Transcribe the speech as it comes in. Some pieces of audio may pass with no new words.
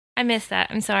I missed that.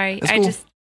 I'm sorry. That's cool.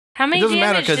 How many It doesn't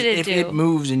matter damage did because it if do? it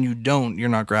moves and you don't, you're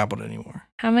not grappled anymore.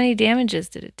 How many damages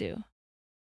did it do?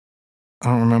 I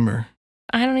don't remember.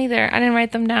 I don't either. I didn't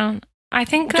write them down. I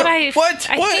think that I think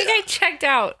I checked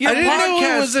out. I didn't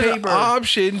know it was an paper.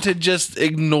 option to just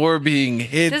ignore being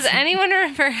hit. Does anyone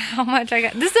remember how much I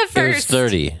got? This is the It was first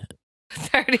 30.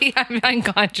 30. I'm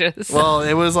unconscious. Well,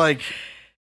 it was like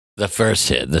The first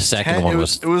hit. The second 10, one it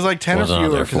was was like 10 or was fewer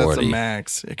another because that's the 40.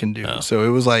 max it can do. Oh. So it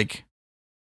was like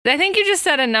I think you just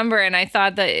said a number, and I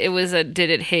thought that it was a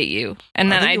did it hit you?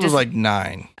 And then I think it just was like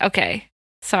 9. okay.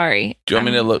 Sorry. Do you want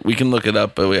me to look? We can look it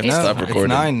up, but we have to stop It's recording.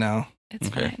 9 now. It's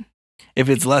Okay. fine. If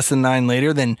it's less than 9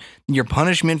 later, then your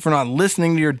punishment for not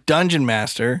listening to your dungeon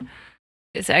master.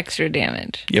 It's extra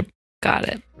damage. Yep. Got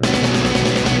it.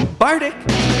 Bardic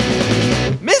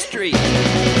Mystery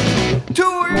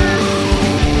Tour.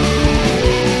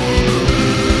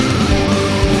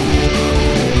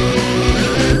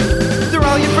 They're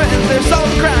all your friends, they're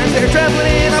solving crimes, they're traveling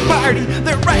in a party,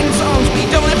 they're writing songs, we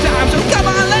don't have time, so come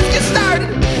on, let's get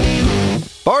started.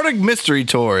 Bardic Mystery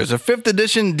Tour is a 5th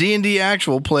edition D&D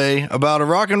actual play about a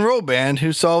rock and roll band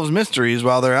who solves mysteries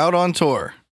while they're out on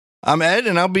tour. I'm Ed,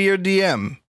 and I'll be your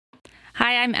DM.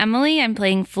 Hi, I'm Emily. I'm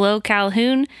playing Flo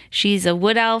Calhoun. She's a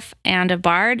wood elf and a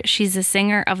bard. She's a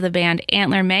singer of the band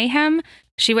Antler Mayhem.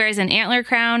 She wears an antler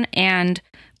crown and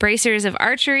bracers of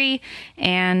archery,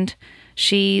 and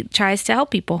she tries to help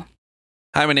people.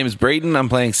 Hi, my name is Braden. I'm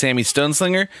playing Sammy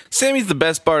Stoneslinger. Sammy's the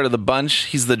best bard of the bunch.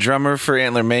 He's the drummer for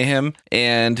Antler Mayhem,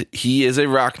 and he is a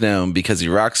rock gnome because he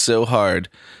rocks so hard.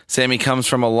 Sammy comes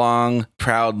from a long,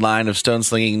 proud line of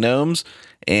stone-slinging gnomes,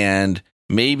 and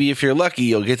maybe if you're lucky,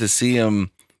 you'll get to see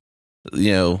him,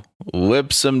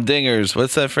 whip some dingers.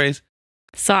 What's that phrase?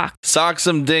 Sock. Sock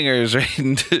some dingers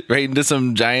right into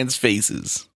some giants'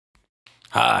 faces.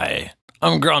 Hi,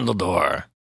 I'm Grundledor,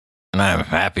 and I'm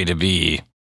happy to be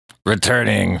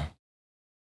returning,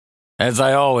 as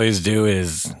I always do,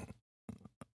 is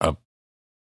a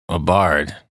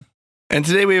bard. And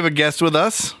today we have a guest with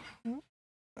us.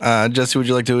 Jesse, would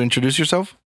you like to introduce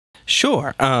yourself?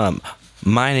 Sure.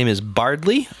 My name is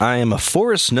Bardley. I am a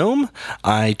forest gnome.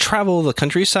 I travel the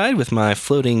countryside with my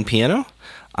floating piano.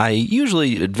 I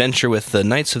usually adventure with the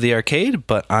Knights of the Arcade,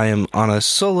 but I am on a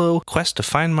solo quest to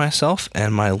find myself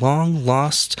and my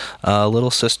long-lost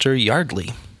little sister, Yardley.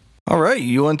 All right.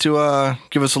 You want to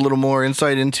give us a little more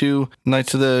insight into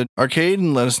Knights of the Arcade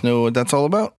and let us know what that's all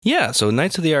about? Yeah, so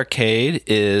Knights of the Arcade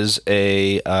is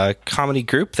a comedy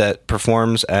group that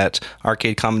performs at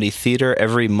Arcade Comedy Theater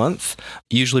every month.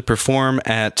 Usually perform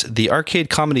at the Arcade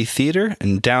Comedy Theater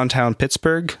in downtown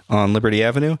Pittsburgh on Liberty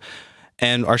Avenue.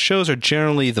 And our shows are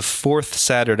generally the 4th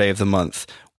Saturday of the month.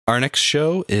 Our next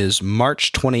show is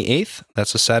March 28th.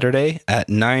 That's a Saturday at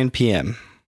 9 p.m.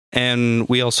 And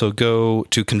we also go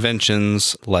to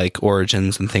conventions like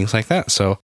Origins and things like that.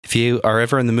 So if you are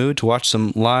ever in the mood to watch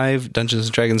some live Dungeons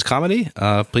 & Dragons comedy,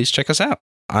 please check us out.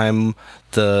 I'm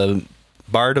the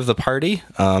bard of the party,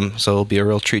 so it'll be a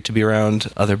real treat to be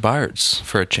around other bards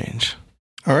for a change.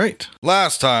 All right.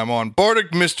 Last time on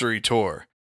Bardic Mystery Tour,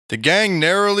 the gang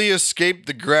narrowly escaped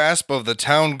the grasp of the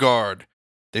town guard.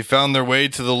 They found their way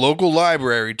to the local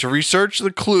library to research the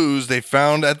clues they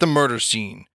found at the murder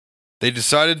scene. They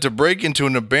decided to break into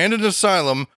an abandoned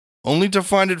asylum only to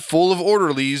find it full of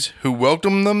orderlies who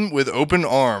welcomed them with open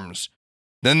arms.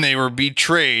 Then they were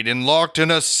betrayed and locked in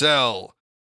a cell.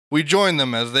 We join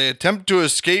them as they attempt to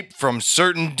escape from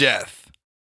certain death.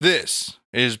 This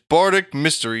is Bardic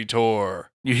Mystery Tour.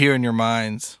 You hear in your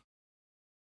minds.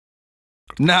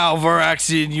 Now,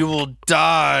 Varaxian, you will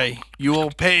die. You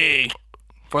will pay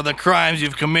for the crimes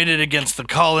you've committed against the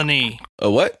colony.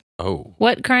 What? Oh.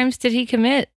 What crimes did he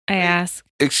commit? I ask.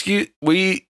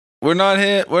 We're not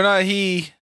him. We're not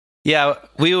he. Yeah,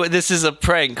 this is a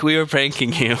prank. We were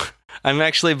pranking you. I'm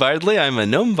actually Bardley. I'm a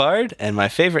gnome bard, and my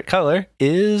favorite color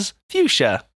is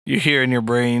fuchsia. You hear in your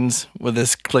brains with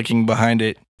this clicking behind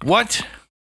it. What?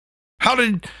 How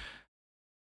did...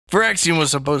 Varaxian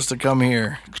was supposed to come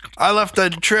here. I left a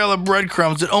trail of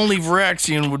breadcrumbs that only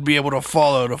Varaxian would be able to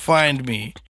follow to find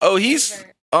me. Oh, he's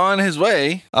on his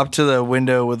way. Up to the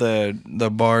window with the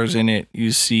bars in it,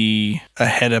 you see a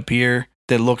head up here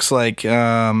that looks like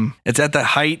it's at the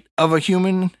height of a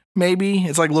human, maybe.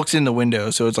 It's like looks in the window,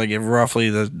 so it's like roughly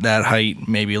that height,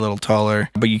 maybe a little taller,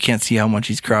 but you can't see how much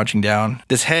he's crouching down.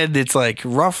 This head, it's like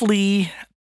roughly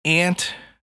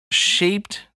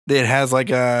ant-shaped. It has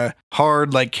like a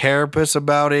hard like carapace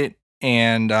about it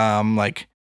and like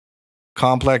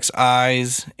complex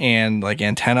eyes and like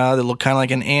antenna that look kind of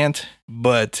like an ant.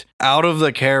 But out of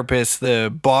the carapace,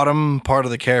 the bottom part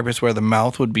of the carapace where the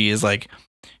mouth would be is like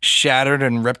shattered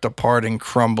and ripped apart and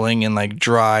crumbling and like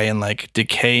dry and like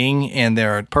decaying, and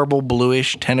there are purple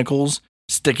bluish tentacles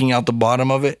sticking out the bottom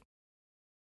of it.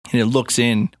 And it looks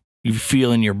in. You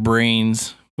feel in your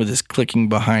brains with this clicking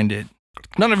behind it.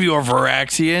 None of you are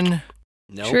Varaxian.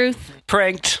 Nope. Truth.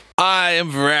 Pranked. I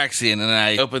am Varaxian, and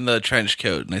I open the trench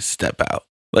coat and I step out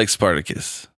like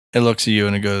Spartacus. It looks at you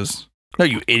and it goes, "No,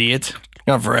 you idiot.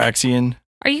 You're not Varaxian."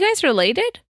 Are you guys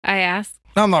related? I asked.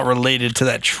 No, I'm not related to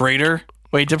that traitor.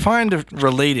 Wait, define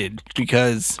related,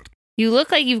 because You look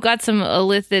like you've got some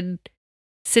illithid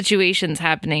situations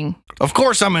happening. of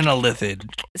course I'm an Illithid.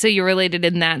 So you're related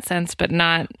in that sense, but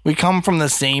not We come from the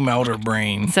same outer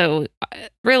brain. so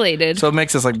related. So it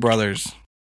makes us like brothers.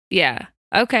 Yeah.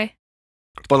 Okay.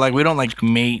 But like we don't like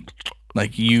mate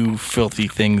like you filthy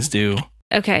things do.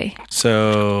 Okay.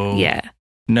 So Yeah.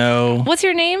 no. What's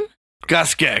your name?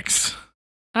 Gusgex.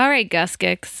 All right,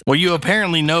 Gusgex. Well, you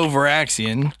apparently know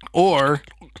Varaxian, or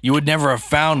you would never have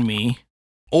found me,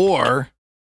 or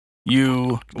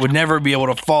you would never be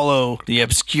able to follow the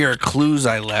obscure clues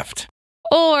I left.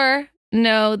 Or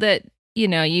know that,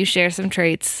 you share some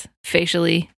traits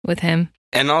facially with him.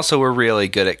 And also, we're really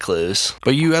good at clues.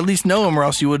 But you at least know him, or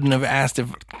else you wouldn't have asked if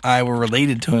I were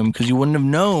related to him, because you wouldn't have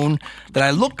known that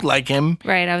I looked like him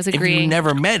Right, I was if agreeing. you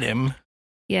never met him.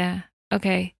 Yeah.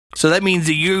 Okay. So that means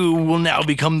that you will now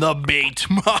become the bait.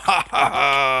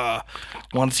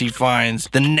 Once he finds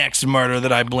the next murder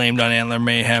that I blamed on Antler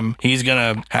Mayhem, he's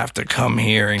gonna have to come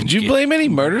here and Did you blame any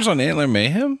murders on Antler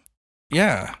Mayhem?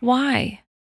 Yeah. Why?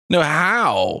 No,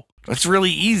 how? It's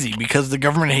really easy because the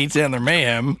government hates Antler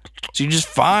Mayhem. So you just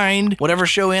find whatever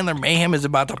show Antler Mayhem is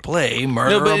about to play,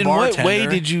 murder No, but a in what bartender. way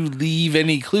did you leave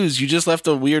any clues? You just left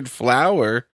a weird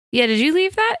flower. Yeah, did you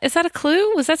leave that? Is that a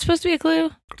clue? Was that supposed to be a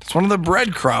clue? It's one of the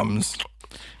breadcrumbs.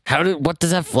 What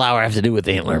does that flower have to do with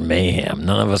Antler Mayhem?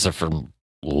 None of us are from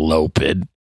Lopid.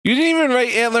 You didn't even write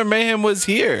Antler Mayhem was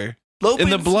here. In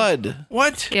the Lopez? blood.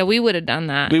 What? Yeah, we would have done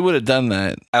that. We would have done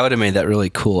that. I would have made that really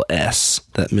cool S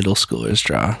that middle schoolers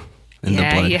draw in the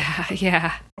blood.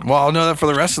 Yeah. Well, I'll know that for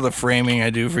the rest of the framing I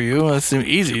do for you. That's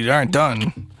easy. You aren't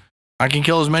done. I can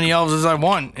kill as many elves as I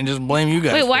want and just blame you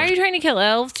guys. Wait, why for are it. you trying to kill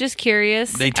elves? Just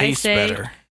curious. They I taste say.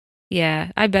 better.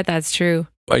 Yeah, I bet that's true.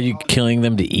 Are you killing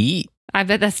them to eat? I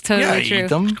bet that's totally Yeah, I true. eat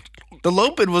them. The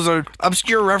Lopid was an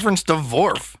obscure reference to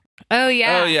Vorf. Oh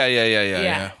yeah. Oh,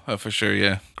 yeah. Oh, for sure,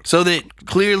 yeah. So that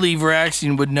clearly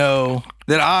Varaxian would know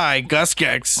that I,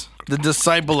 Gusgex, the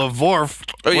disciple of Vorf,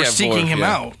 were seeking Vorf, him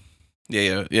yeah. out.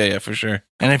 Yeah, for sure.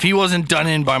 And if he wasn't done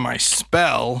in by my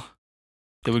spell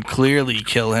that would clearly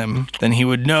kill him, then he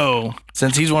would know,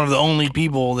 since he's one of the only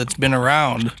people that's been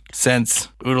around since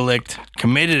Udalict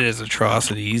committed his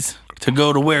atrocities, to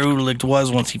go to where Udalict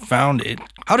was once he found it.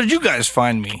 How did you guys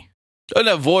find me? Oh,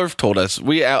 no, Vorf told us.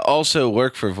 We also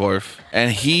work for Vorf,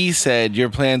 and he said your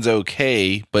plan's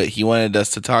okay, but he wanted us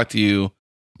to talk to you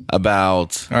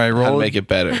about All right, how to roll. make it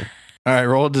better. All right,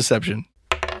 roll a deception.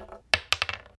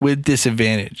 With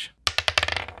disadvantage.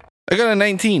 I got a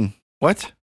 19.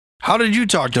 What? How did you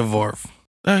talk to Vorf?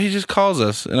 Oh, he just calls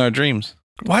us in our dreams.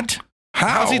 What? How?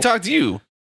 How's he talk to you?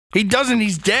 He doesn't.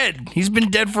 He's dead. He's been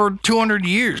dead for 200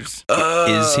 years.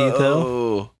 Is he,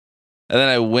 though? And then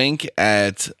I wink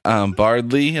at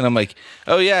Bardley, and I'm like,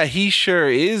 oh, yeah, he sure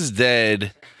is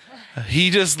dead. He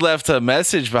just left a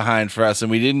message behind for us,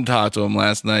 and we didn't talk to him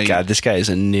last night. God, this guy is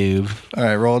a noob. All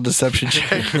right, roll a deception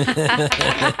check.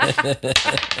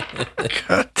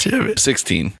 God damn it.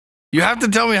 16. You have to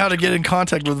tell me how to get in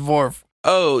contact with Vorf,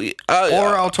 Oh,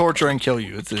 or I'll torture and kill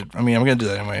you. I'm going to do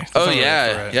that anyway. That's oh not really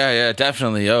yeah, threat. yeah,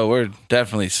 definitely. Oh, we're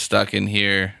definitely stuck in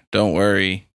here. Don't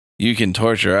worry. You can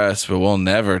torture us, but we'll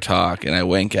never talk. And I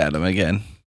wink at him again.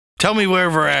 Tell me where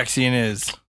Varaxian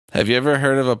is. Have you ever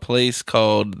heard of a place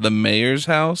called the Mayor's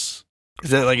House? Is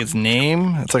that like its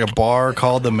name? It's like a bar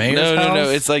called the Mayor's House? No.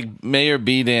 It's like Mayor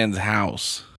Bedan's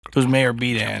house. Who's Mayor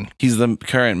Bedan? He's the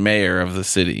current mayor of the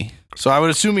city. So I would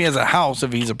assume he has a house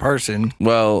if he's a person.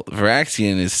 Well,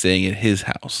 Varaxian is staying at his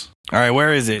house. All right,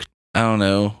 where is it? I don't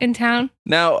know. In town?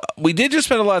 Now, we did just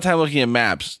spend a lot of time looking at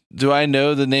maps. Do I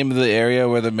know the name of the area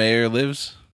where the mayor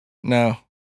lives? No,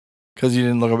 because you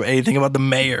didn't look up anything about the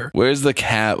mayor. Where's the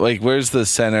where's the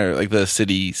center, like the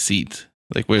city seat?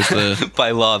 Like, where's the...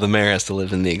 By law, the mayor has to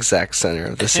live in the exact center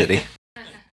of the city.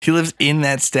 He lives in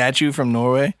that statue from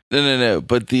Norway? No.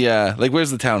 But the,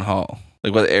 where's the town hall?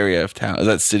 Like, what area of town? Is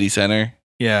that city center?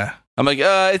 Yeah. I'm like,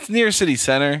 it's near city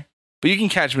center. But you can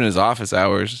catch him in his office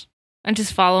hours. And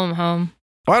just follow him home.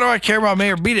 Why do I care about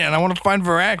Mayor Bedan? I want to find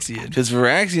Varaxian. Because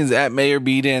Varaxian's at Mayor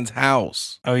Bedan's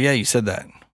house. Oh, yeah, you said that.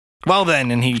 Well then,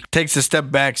 and he takes a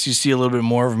step back so you see a little bit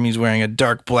more of him. He's wearing a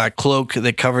dark black cloak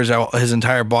that covers out his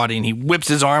entire body, and he whips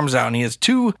his arms out, and he has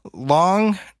 2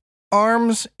 long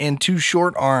arms and 2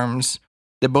 short arms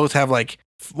that both have I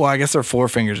guess they're 4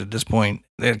 fingers at this point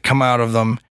that come out of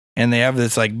them, and they have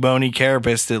this bony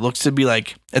carapace that looks to be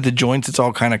at the joints it's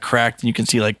all kind of cracked, and you can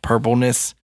see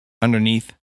purpleness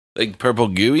underneath. Like purple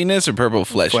gooiness or purple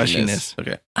fleshiness? Fleshiness.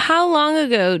 Okay. How long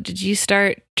ago did you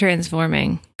start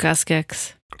transforming,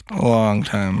 Guskix? A long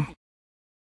time.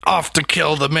 Off to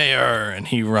kill the mayor, and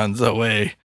he runs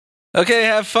away. Okay,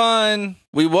 have fun.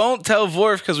 We won't tell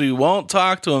Vorf because we won't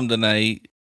talk to him tonight.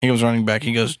 He comes running back.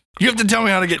 He goes, "You have to tell me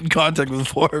how to get in contact with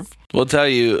Vorf." We'll tell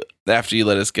you after you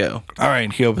let us go. All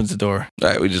right, he opens the door. All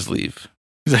right, we just leave.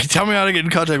 He's like, "Tell me how to get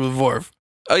in contact with Vorf."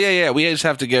 Oh, yeah. We just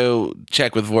have to go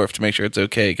check with Vorf to make sure it's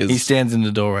okay He because stands in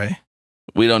the doorway.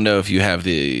 we don't know if you have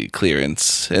the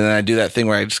clearance. And then I do that thing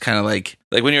where I just kind of like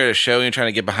when you're at a show and you're trying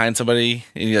to get behind somebody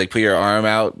and you put your arm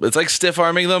out. It's like stiff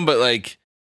arming them, but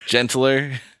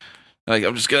gentler.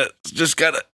 I'm just gotta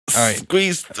All right.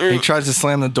 squeeze through. He tries to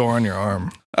slam the door on your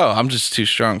arm. Oh, I'm just too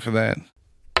strong for that.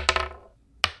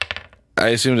 I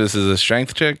assume this is a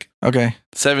strength check. Okay.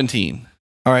 17.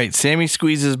 All right. Sammy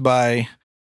squeezes by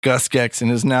Guskix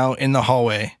and is now in the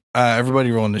hallway.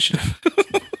 Everybody roll initiative.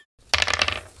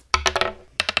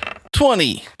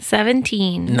 20.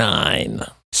 17. 9.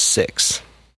 6.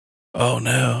 Oh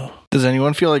no. Does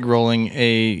anyone feel like rolling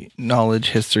a knowledge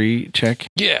history check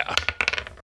Yeah.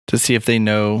 to see if they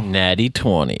know? Natty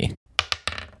 20.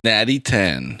 Natty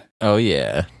 10. Oh,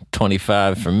 yeah.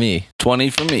 25 for me. 20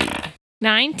 for me.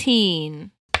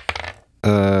 19.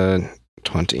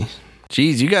 20.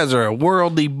 Geez, you guys are a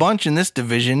worldly bunch in this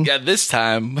division. Yeah, this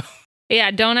time. Yeah,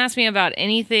 don't ask me about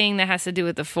anything that has to do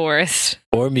with the forest.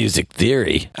 Or music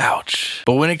theory. Ouch.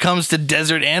 But when it comes to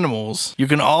desert animals, you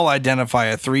can all identify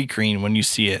a 3-creen when you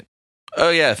see it. Oh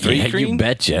yeah, 3 Yeah, green. you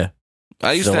betcha.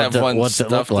 I used So to have one what's it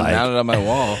look stuffed and like? mounted on my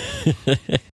wall.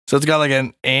 So it's got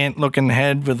an ant-looking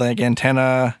head with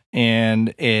antenna,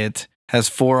 and it has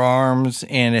 4 arms,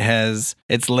 and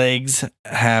its legs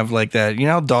have that. You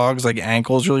know how dogs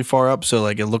ankles really far up, so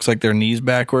it looks like their knees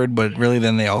backward, but really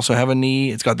then they also have a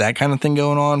knee. It's got that kind of thing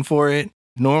going on for it.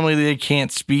 Normally they can't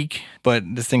speak, but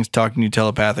this thing's talking to you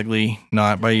telepathically,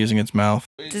 not by using its mouth.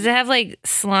 Does it have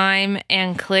slime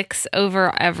and clicks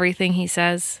over everything he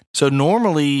says? So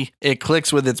normally it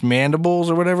clicks with its mandibles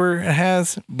or whatever it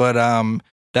has, but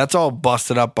that's all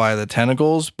busted up by the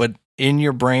tentacles. But in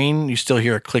your brain, you still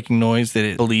hear a clicking noise that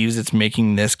it believes it's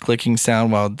making this clicking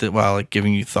sound while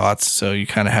giving you thoughts. So you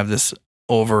kind of have this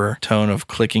overtone of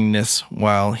clickingness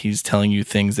while he's telling you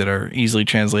things that are easily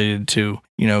translated to,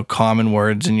 common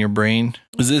words in your brain.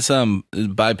 Is this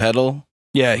bipedal?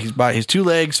 Yeah, he's by his 2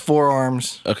 legs, 4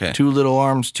 arms, Okay. 2 little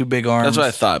arms, 2 big arms. That's what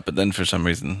I thought, but then for some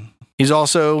reason. He's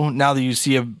also, now that you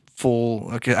see a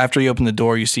full, after you open the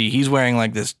door, you see he's wearing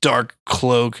this dark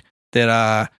cloak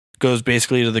that goes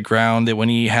basically to the ground, that when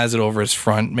he has it over his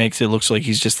front makes it looks like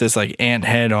he's just this ant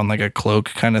head on a cloak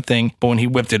kind of thing. But when he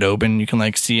whipped it open, you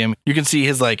can see him. You can see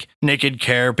his naked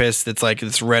carapace that's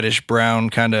this reddish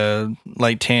brown kind of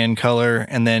light tan color.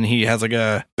 And then he has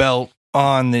a belt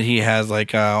on that he has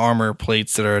armor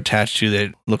plates that are attached to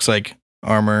that looks like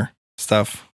armor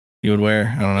stuff you would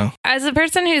wear. I don't know. As a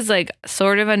person who's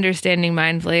sort of understanding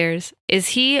mind flayers, is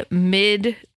he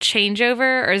mid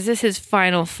changeover or is this his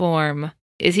final form?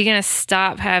 Is he going to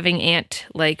stop having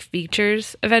ant-like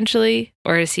features eventually?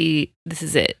 Or this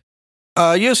is it?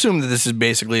 You assume that this is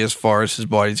basically as far as his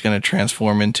body's going to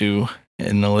transform into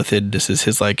in the Lithid. This is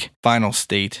his final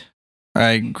state. All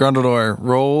right, Grundledor,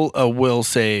 roll a will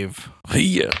save.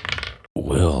 Yeah.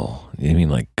 Will. You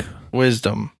mean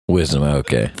Wisdom. wisdom?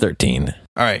 Okay. 13.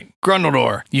 All right,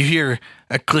 Grundledor, you hear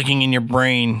a clicking in your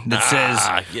brain that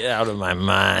says, Get out of my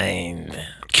mind.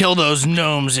 kill those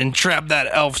gnomes and trap that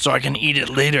elf so I can eat it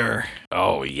later.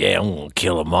 Oh, yeah. I'm going to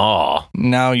kill them all.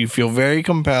 Now you feel very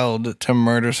compelled to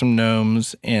murder some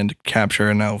gnomes and capture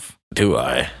an elf. Do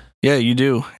I? Yeah, you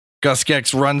do.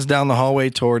 Guskix runs down the hallway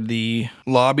toward the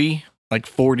lobby,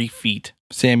 40 feet.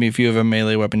 Sammy, if you have a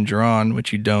melee weapon drawn,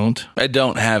 which you don't, I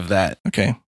don't have that.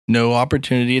 okay, no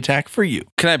opportunity attack for you.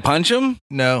 Can I punch him?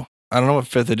 No, I don't know what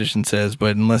 5th edition says,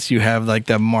 but unless you have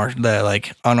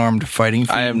that unarmed fighting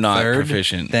feat I am not third,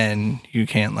 proficient. then you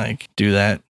can't do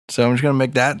that. So I'm just gonna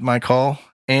make that my call.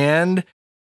 And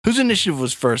whose initiative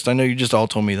was first? I know you just all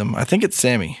told me them. I think it's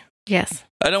Sammy. Yes.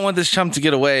 I don't want this chump to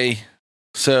get away,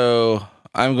 so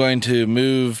I'm going to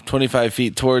move 25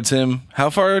 feet towards him. How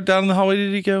far down the hallway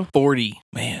did he go? 40.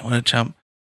 Man, what a chump.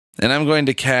 And I'm going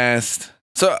to cast...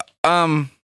 So,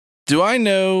 do I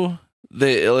know the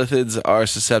illithids are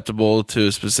susceptible to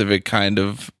a specific kind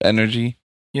of energy?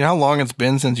 You know how long it's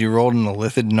been since you rolled an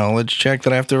illithid knowledge check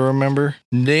that I have to remember?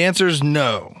 The answer is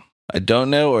no. I don't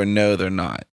know, or no, they're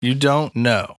not. You don't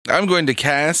know. I'm going to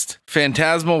cast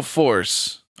Phantasmal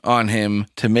Force on him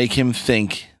to make him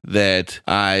think that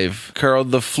I've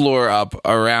curled the floor up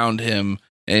around him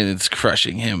and it's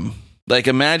crushing him. Like,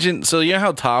 imagine, so you know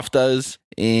how Toph does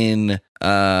in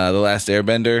The Last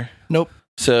Airbender? Nope.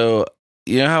 So,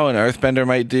 you know how an Earthbender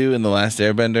might do in The Last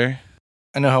Airbender?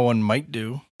 I know how one might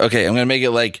do. Okay, I'm going to make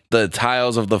it like the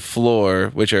tiles of the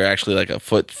floor, which are actually like a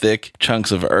foot thick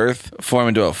chunks of earth, form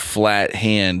into a flat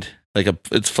hand.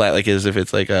 It's flat, like as if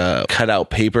it's like a cutout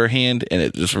paper hand, and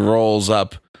it just rolls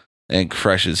up and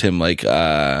crushes him like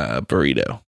a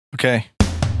burrito. Okay.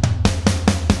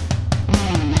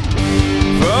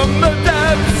 From the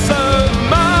depths of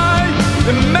my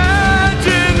imagination,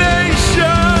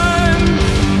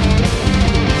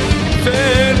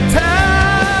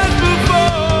 phantasmal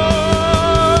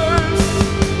force.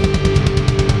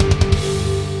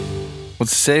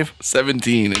 What's the save?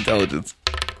 17 intelligence.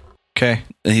 Okay.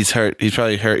 And he's hurt. He's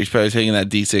probably hurt. He's probably taking that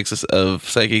D6 of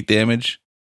psychic damage.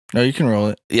 No, you can roll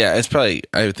it. Yeah, it's probably,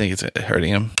 I would think it's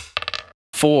hurting him.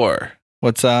 4.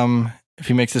 What's, if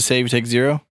he makes a save, you take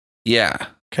 0? Yeah.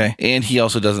 Okay. And he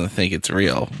also doesn't think it's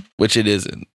real, which it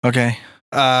isn't. Okay.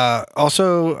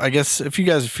 Also, I guess if you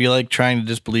guys feel like trying to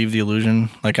disbelieve the illusion,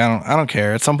 like I don't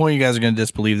care. At some point, you guys are going to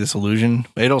disbelieve this illusion.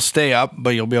 It'll stay up,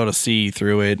 but you'll be able to see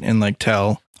through it and like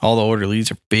tell all the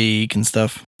orderlies are fake and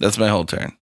stuff. That's my whole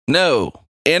turn. No.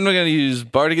 And we're going to use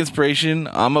Bardic Inspiration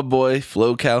on my boy,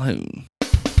 Flo Calhoun.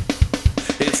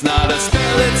 It's not a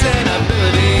spell, it's an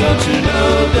ability. Don't you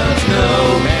know, don't you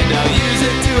know? And I'll use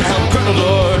it to help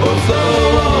Grundledor or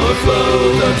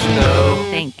flow, don't you know?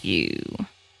 Thank you.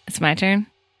 It's my turn.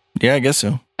 Yeah, I guess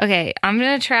so. Okay, I'm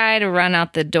going to try to run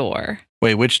out the door.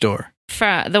 Wait, which door?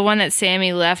 The one that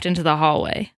Sammy left into the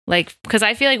hallway. Like, because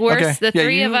I feel like the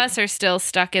three of us are still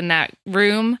stuck in that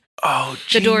room. Oh,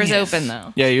 The door's open,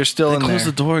 though. Yeah, you're still in Close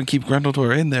there. the door and keep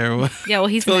Grundledor in there. Yeah, well,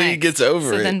 he's Until next. he gets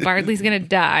over so it. then Bardley's going to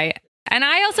die. And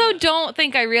I also don't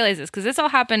think I realize this, because this all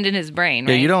happened in his brain,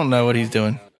 right? Yeah, you don't know what he's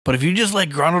doing. But if you just let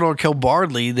Grundledor kill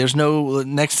Bardley, there's no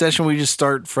next session. We just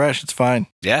start fresh. It's fine.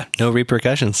 Yeah, no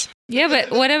repercussions. Yeah,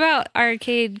 but what about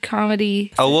arcade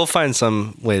comedy? Oh, we'll find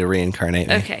some way to reincarnate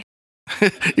me. Okay.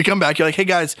 You come back. You're like, hey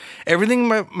guys, everything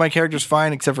my character's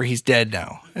fine except for he's dead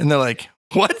now. And they're like,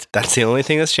 what? That's the only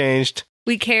thing that's changed.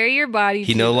 We carry your body.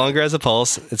 He no longer has a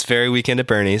pulse. It's very Weekend at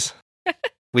Bernie's.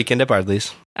 Weekend at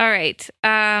Bardley's. All right.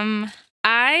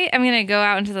 I am going to go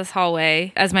out into this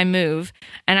hallway as my move,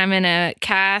 and I'm going to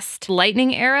cast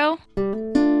Lightning Arrow.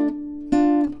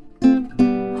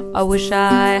 I wish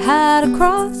I had a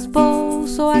crossbow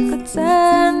so I could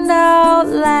send out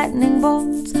lightning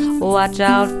bolts. Watch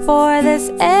out for this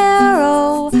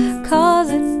arrow, 'cause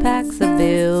it packs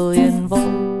 1,000,000,000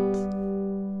 volts.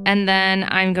 And then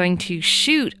I'm going to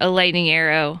shoot a lightning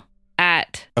arrow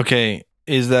at... Okay,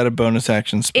 is that a bonus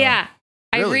action spell? Yeah.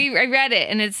 Really? I read it,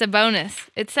 and it's a bonus.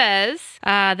 It says,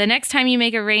 the next time you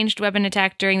make a ranged weapon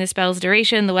attack during the spell's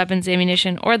duration, the weapon's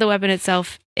ammunition or the weapon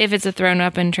itself, if it's a thrown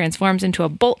weapon, transforms into a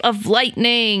bolt of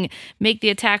lightning. Make the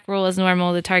attack roll as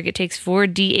normal. The target takes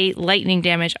 4d8 lightning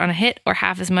damage on a hit or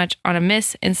half as much on a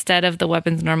miss instead of the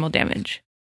weapon's normal damage.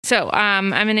 So I'm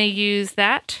going to use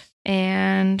that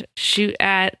and shoot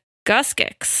at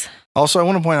Gusgex. Also, I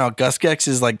want to point out Gusgex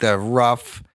is like the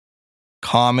rough,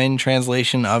 common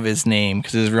translation of his name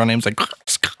because his real name's like.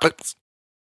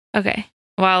 Okay.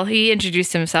 Well, he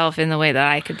introduced himself in the way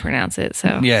that I could pronounce it,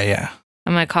 so Yeah.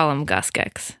 I'm going to call him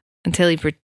Gusgex until he,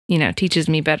 teaches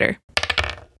me better.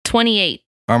 28.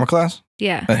 Armor class?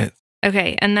 Yeah. That hits.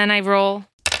 Okay, and then I roll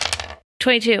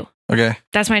 22. Okay.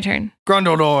 That's my turn.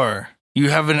 Grundledor, you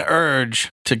have an urge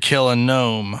to kill a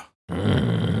gnome.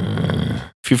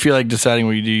 If you feel like deciding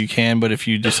what you do, you can, but if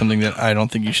you do something that I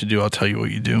don't think you should do, I'll tell you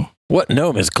what you do. What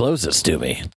gnome is closest to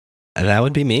me? That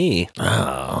would be me.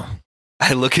 Oh.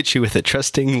 I look at you with a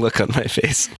trusting look on my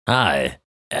face. Hi.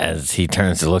 As he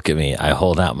turns to look at me, I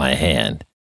hold out my hand.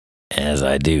 As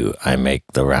I do, I make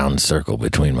the round circle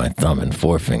between my thumb and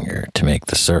forefinger to make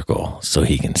the circle so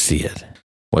he can see it.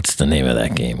 What's the name of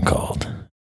that game called?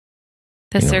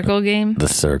 The circle game? The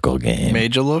circle game.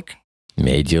 Made you look?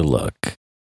 Made you look.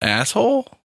 Asshole?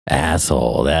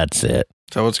 Asshole, that's it.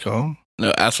 Is that what it's called?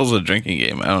 No, asshole's a drinking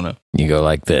game. I don't know. You go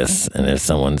like this, and if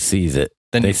someone sees it,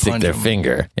 Then they you stick punch their 'em.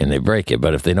 finger and they break it.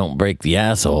 But if they don't break the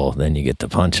asshole, then you get to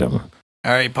punch them.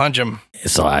 All right, punch him.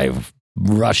 So I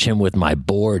rush him with my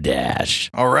boar dash.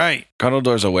 All right.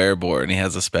 Grundledor's a werebore, and he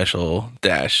has a special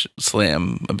dash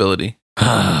slam ability. 14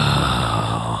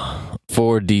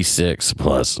 4d6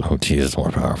 plus, oh Jesus, more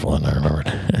powerful than I remembered.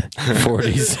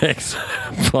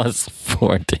 4d6 plus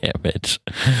 4 damage.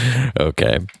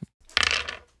 Okay.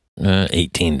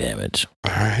 18 damage.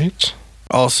 All right.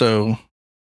 Also,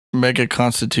 make a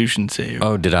Constitution save.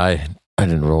 Oh, did I? I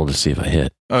didn't roll to see if I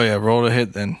hit. Oh yeah, roll to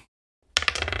hit then.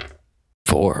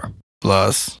 4.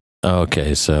 Plus.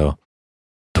 Okay, so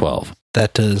 12.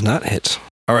 That does not hit.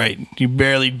 All right, you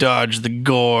barely dodged the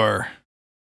gorge.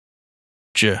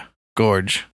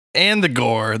 And the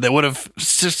gore that would have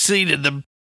succeeded.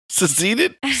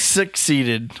 Seceded?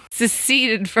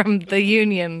 Seceded from the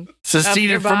union.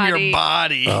 Seceded from your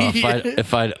body. Oh,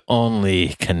 if I'd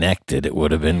only connected, it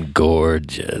would have been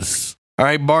gorgeous. All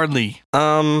right, Bardley.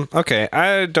 Okay.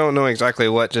 I don't know exactly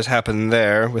what just happened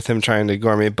there with him trying to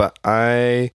gore me, but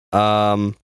I'm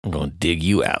I'm going to dig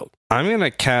you out. going to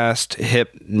cast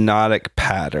Hypnotic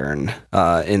Pattern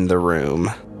in the room.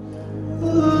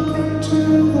 Look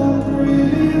into the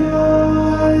pretty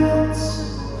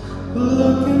lights.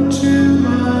 Look into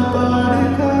my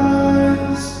body,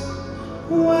 guys.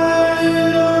 Where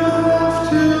you don't have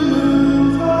to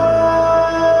move on.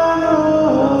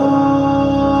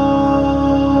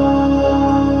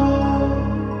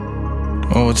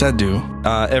 Oh, what's that do?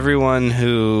 Everyone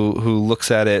who looks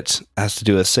at it has to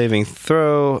do a saving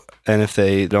throw, and if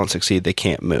they don't succeed, they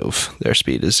can't move. Their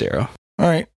speed is 0. All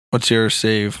right, what's your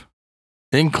save?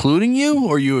 Including you,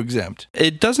 or you exempt?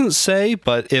 It doesn't say,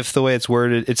 but if the way it's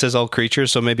worded, it says all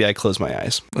creatures, so maybe I close my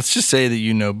eyes. Let's just say that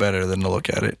you know better than to look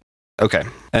at it. Okay.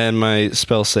 And my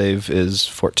spell save is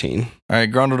 14. All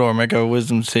right, Grundledor, make a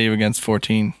wisdom save against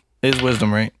 14. It is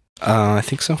wisdom, right? I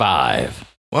think so. 5.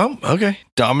 Well, okay.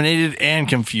 Dominated and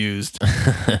confused.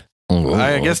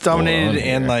 I guess dominated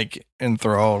and like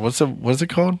enthralled. What's it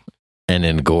called? And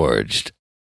engorged.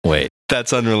 Wait.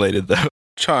 That's unrelated, though.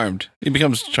 Charmed. He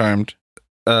becomes charmed.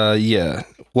 Yeah.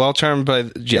 While charmed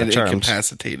by... Yeah, And charmed.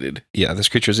 incapacitated. Yeah, this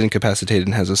creature is incapacitated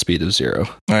and has a speed of 0.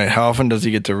 All right, how often does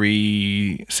he get to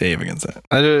re-save against that?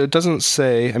 It doesn't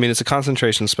say... I mean, it's a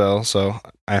concentration spell, so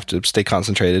I have to stay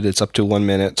concentrated. It's up to 1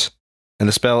 minute. And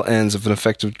the spell ends if an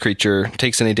affected creature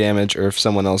takes any damage or if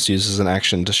someone else uses an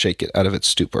action to shake it out of its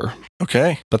stupor.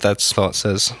 Okay. But that's all it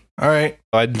says. All right.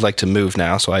 I'd like to move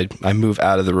now, so I move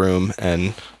out of the room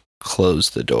and close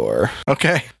the door.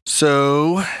 Okay.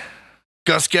 So,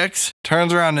 Guskex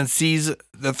turns around and sees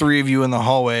the three of you in the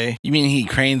hallway. You mean he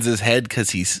cranes his head because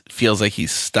he feels like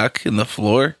he's stuck in the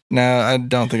floor? No, I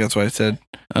don't think that's what I said.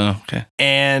 Oh, okay.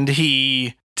 And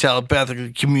he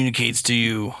telepathically communicates to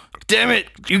you. Damn it,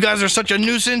 you guys are such a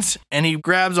nuisance. And he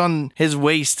grabs on his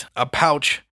waist a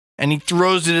pouch and he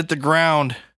throws it at the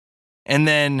ground. And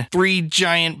then 3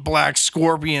 giant black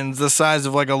scorpions the size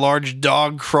of like a large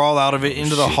dog crawl out of it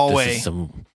into the hallway. This is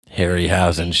some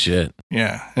Harryhausen shit.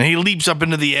 Yeah. And he leaps up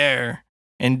into the air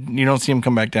and you don't see him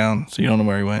come back down. So you don't know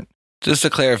where he went. Just to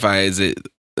clarify,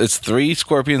 it's 3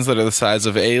 scorpions that are the size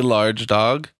of a large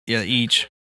dog? Yeah, each.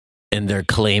 And they're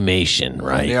claymation,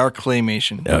 right? They are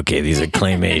claymation. Okay, these are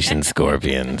claymation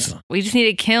scorpions. We just need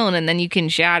a kiln and then you can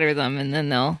shatter them and then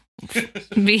they'll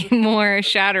be more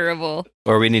shatterable.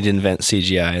 Or we need to invent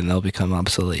CGI and they'll become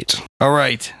obsolete. All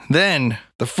right. Then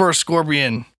the first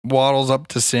scorpion waddles up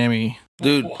to Sammy.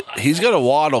 Dude, he's got to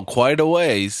waddle quite a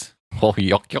ways. Oh,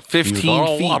 yuck, yuck.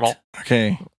 15 feet.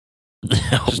 Okay.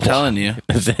 Just telling you.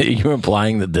 You're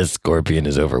implying that this scorpion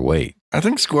is overweight. I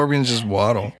think scorpions just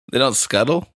waddle. They don't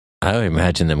scuttle? I would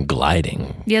imagine them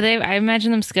gliding. Yeah, I imagine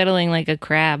them scuttling like a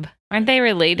crab. Aren't they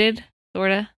related,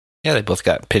 sorta? Yeah, they both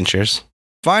got pinchers.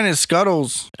 Fine as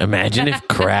scuttles. Imagine if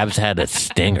crabs had a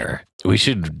stinger. We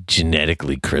should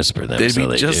genetically CRISPR them. They'd so be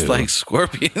they just do. like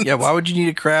scorpions. Yeah, why would you need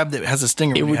a crab that has a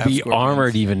stinger? It when you would have be scorpions?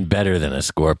 armored even better than a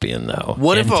scorpion, though.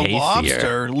 What if And a tastier.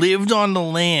 lobster lived on the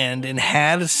land and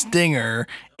had a stinger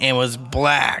and was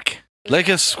black? Like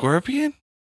a scorpion?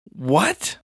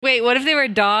 What? Wait, what if they were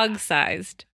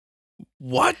dog-sized?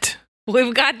 What?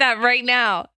 We've got that right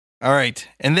now. All right.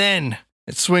 And then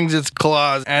it swings its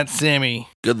claws at Sammy.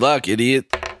 Good luck,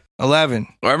 idiot. 11.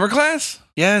 Armor class?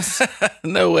 Yes.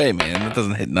 No way, man. That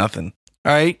doesn't hit nothing.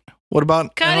 All right. What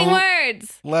about Cutting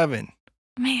words. 11?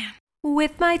 Man.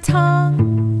 With my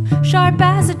tongue sharp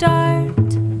as a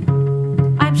dart,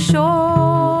 I'm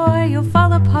sure you'll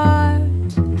fall apart.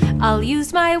 I'll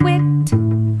use my wit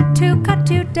to cut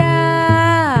you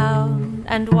down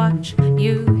and watch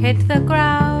you hit the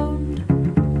ground.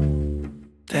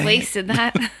 Dang it. Wasted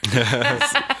that.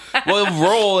 Well,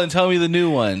 roll and tell me the new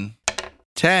one.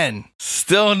 10.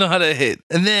 Still not a hit.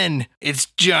 And then its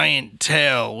giant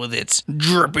tail with its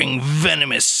dripping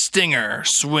venomous stinger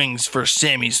swings for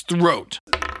Sammy's throat.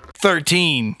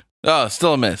 13. Oh,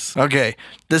 still a miss. Okay.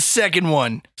 The second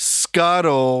one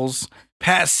scuttles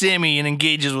past Sammy and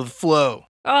engages with Flo.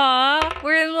 Aw,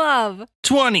 we're in love.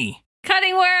 20.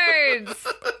 Cutting words.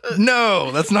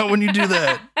 No, that's not when you do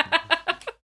that.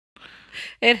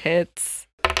 It hits.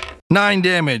 9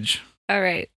 damage. All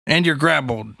right. And you're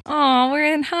grappled. Oh,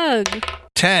 we're in hug.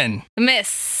 10.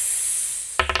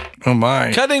 Miss. Oh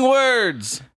my. Cutting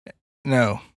words.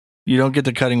 No, you don't get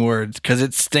the cutting words because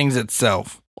it stings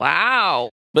itself. Wow.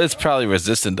 But it's probably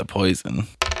resistant to poison.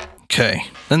 Okay.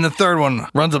 Then the third one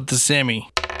runs up to Sammy.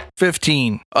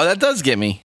 15. Oh, that does get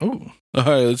me. Ooh. All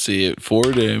right, let's see it. 4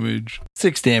 damage.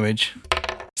 6 damage.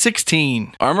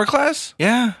 16. Armor class?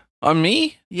 Yeah. On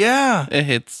me? Yeah. It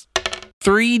hits.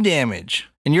 3 damage.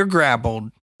 And you're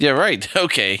grappled. Yeah, right.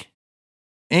 Okay.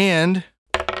 And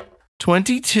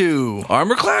 22.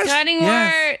 Armor class? Cutting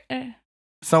Yes. word.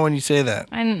 It's not when you say that.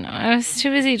 I don't know. I was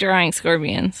too busy drawing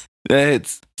scorpions. That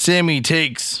hits. Sammy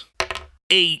takes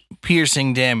 8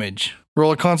 piercing damage.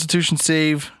 Roll a constitution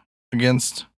save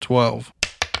against 12.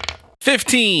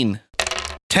 15.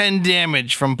 10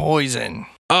 damage from poison.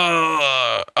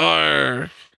 Now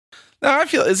I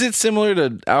feel, is it similar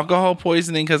to alcohol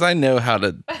poisoning? Because I know how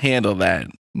to handle that.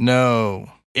 No.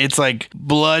 It's like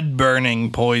blood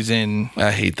burning poison.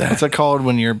 I hate that. What's it called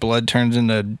when your blood turns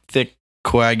into thick,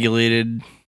 coagulated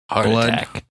Heart blood?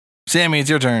 attack. Sammy, it's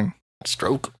your turn.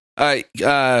 Stroke. All right,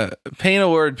 paint a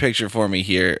word picture for me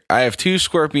here. I have 2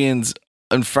 scorpions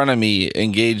in front of me,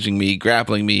 engaging me,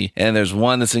 grappling me, and there's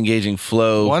one that's engaging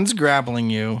Flo. One's grappling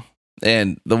you.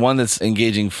 And the one that's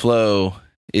engaging Flo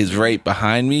is right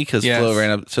behind me because Yes. Flo ran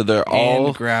up. So they're all.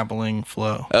 And grappling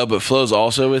Flo. Oh, but Flo's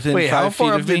also within Wait, 5 how feet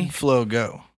far up of me. did Flo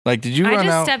go? Like, did you I run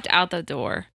just out? stepped out the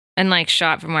door and like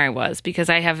shot from where I was because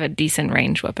I have a decent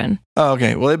range weapon. Oh,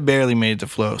 okay. Well, it barely made it to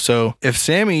Flo. So if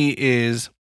Sammy is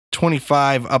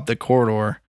 25 up the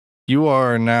corridor, you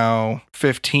are now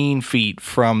 15 feet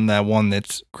from that one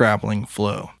that's grappling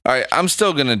Flo. All right, I'm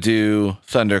still gonna do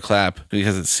Thunderclap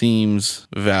because it seems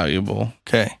valuable.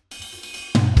 Okay.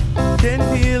 Can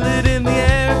feel it in the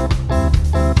air.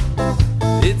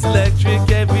 It's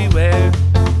electric everywhere.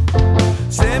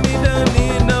 Sammy don't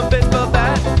need no baseball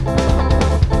bat.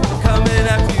 Coming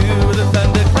after you with a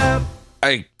thunderclap.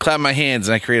 I clap my hands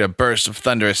and I create a burst of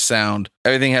thunderous sound.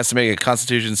 Everything has to make a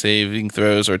Constitution saving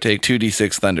throws or take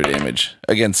 2d6 thunder damage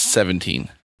against 17.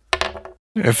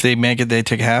 If they make it, they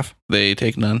take half. They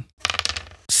take none.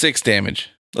 6 damage.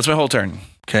 That's my whole turn.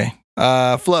 Okay.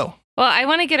 Flo. Well, I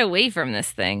want to get away from this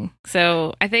thing.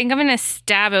 So I think I'm going to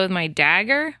stab it with my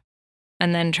dagger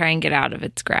and then try and get out of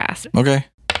its grasp. Okay.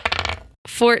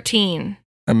 14.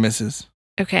 That misses.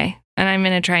 Okay. And I'm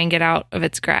going to try and get out of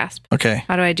its grasp. Okay.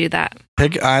 How do I do that?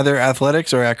 Pick either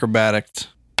athletics or acrobatics.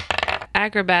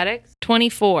 Acrobatics.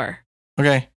 24.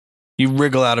 Okay. You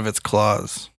wriggle out of its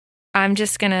claws. I'm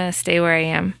just going to stay where I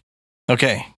am.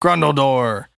 Okay.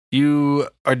 Grundledor. You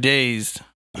are dazed.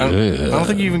 I don't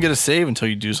think you even get a save until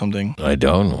you do something. I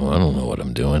don't know what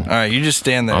I'm doing. All right. You just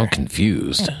stand there. I'm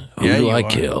confused. Who Yeah, do you I are.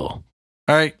 kill?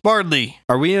 All right. Bardley.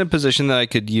 Are we in a position that I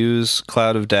could use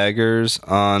Cloud of Daggers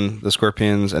on the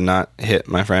scorpions and not hit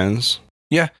my friends?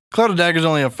 Yeah. Cloud of Dagger's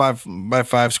only a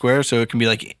 5x5 square, so it can be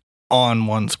like on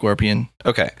one scorpion.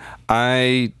 Okay.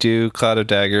 I do Cloud of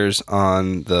Daggers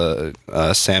on the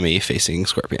Sammy facing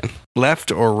scorpion. Left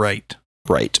or right?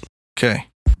 Right. Okay.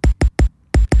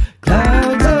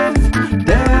 Clouds of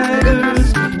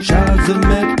daggers, shards of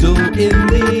metal in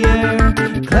the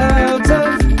air. Clouds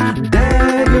of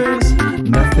daggers,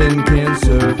 nothing can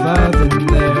survive in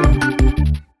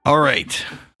there. All right.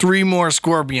 3 more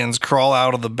scorpions crawl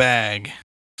out of the bag.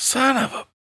 Son of a...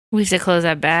 We have to close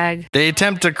that bag. They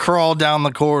attempt to crawl down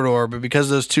the corridor, but because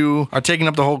those 2 are taking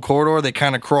up the whole corridor, they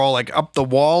kind of crawl like up the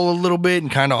wall a little bit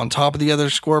and kind of on top of the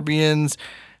other scorpions.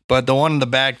 But the one in the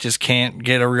back just can't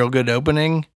get a real good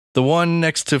opening. The one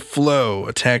next to Flo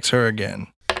attacks her again.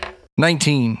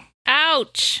 19.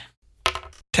 Ouch.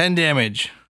 10 damage.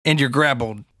 And you're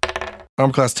grappled.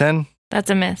 Armor class 10. That's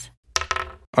a miss.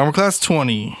 Armor class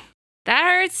 20. That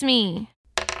hurts me.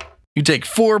 You take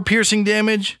 4 piercing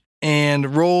damage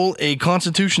and roll a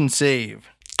constitution save.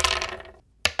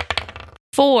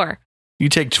 4. You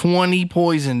take 20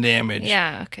 poison damage.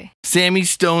 Yeah, okay. Sammy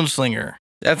Stoneslinger.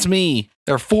 That's me.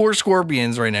 There are 4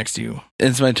 scorpions right next to you.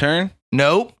 It's my turn.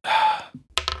 Nope.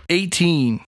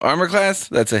 18. Armor class?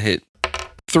 That's a hit.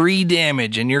 3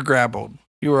 damage and you're grappled.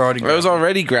 You were already I was grappled.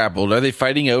 already grappled. Are they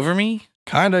fighting over me?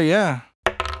 Kinda, yeah.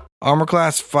 Armor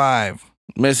class 5.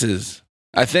 Misses.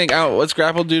 I think, what's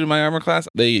grapple do to my armor class?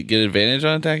 They get advantage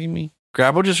on attacking me?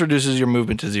 Grapple just reduces your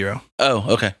movement to 0. Oh,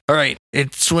 okay. All right.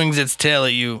 It swings its tail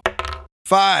at you.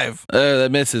 5.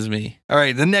 That misses me. All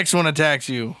right. The next one attacks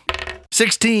you.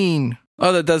 16.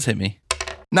 Oh, that does hit me.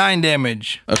 9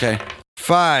 damage. Okay.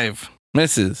 5,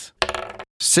 Misses.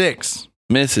 6.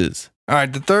 Misses. All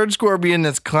right, the third scorpion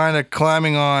that's kind of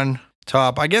climbing on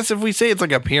top. I guess if we say it's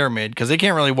like a pyramid, because they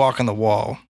can't really walk on the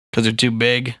wall because they're too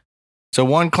big. So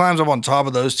one climbs up on top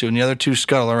of those two, and the other two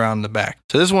scuttle around in the back.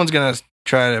 So this one's going to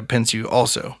try to pinch you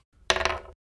also.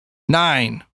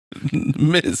 9.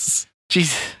 Miss.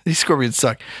 Jeez, these scorpions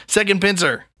suck. Second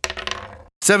pincer.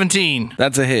 17.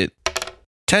 That's a hit.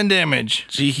 10 damage.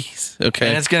 Jeez. And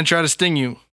Okay. it's going to try to sting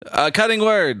you. Cutting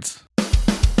words.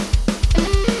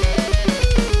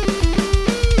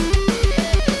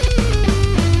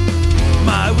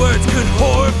 My words could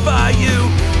horrify you.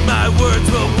 My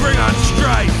words will bring on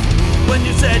strife. When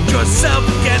you set yourself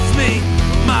against me,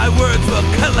 my words will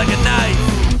cut like a knife.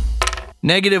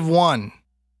 -1.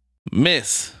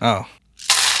 Miss. Oh.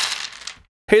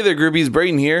 Hey there, groupies.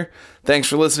 Brayden here. Thanks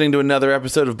for listening to another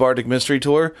episode of Bardic Mystery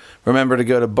Tour. Remember to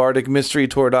go to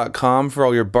bardicmysterytour.com for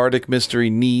all your Bardic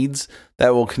Mystery needs.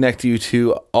 That will connect you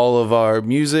to all of our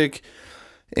music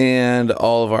and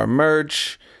all of our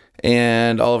merch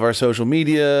and all of our social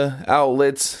media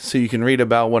outlets, so you can read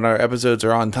about when our episodes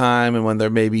are on time and when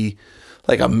they're maybe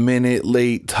like a minute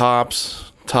late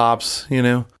tops, you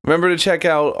know. Remember to check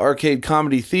out Arcade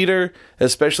Comedy Theater,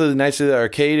 especially the Nights of the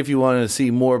Arcade, if you want to see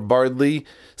more Bardley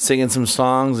singing some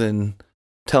songs and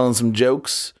telling some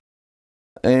jokes.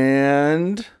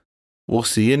 And we'll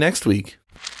see you next week.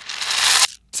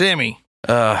 Sammy.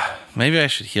 Maybe I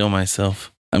should heal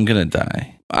myself. I'm gonna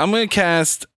die. I'm gonna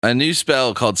cast a new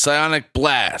spell called Psionic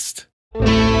Blast.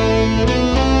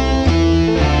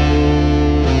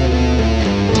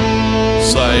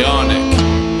 Psionic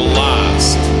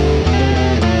Blast.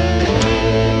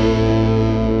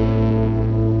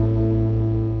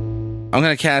 I'm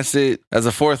going to cast it as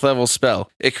a 4th level spell.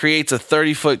 It creates a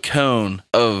 30-foot cone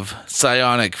of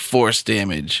psionic force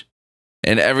damage,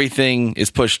 and everything is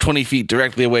pushed 20 feet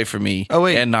directly away from me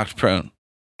and knocked prone.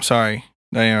 Sorry,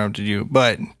 I interrupted you,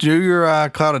 but do your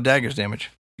Cloud of Daggers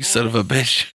damage. You son of a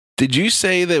bitch. Did you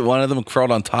say that one of them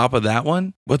crawled on top of that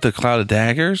one with the Cloud of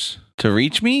Daggers to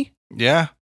reach me? Yeah.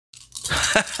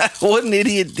 What an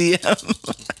idiot DM.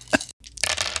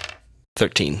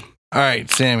 13. All right,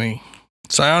 Sammy.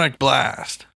 Psionic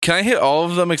Blast. Can I hit all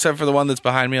of them except for the one that's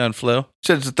behind me on Flo? You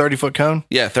said it's a 30-foot cone?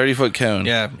 Yeah, 30-foot cone.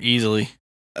 Yeah, easily.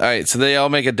 All right, so they all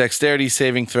make a dexterity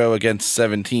saving throw against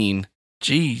 17.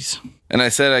 Jeez. And I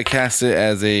said I cast it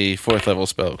as a 4th level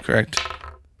spell, correct?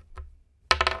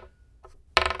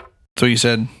 So you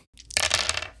said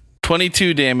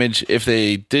 22 damage if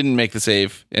they didn't make the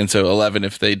save, and so 11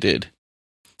 if they did.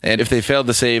 And if they failed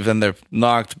the save, then they're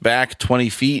knocked back 20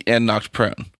 feet and knocked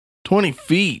prone. 20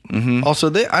 feet. Mm-hmm.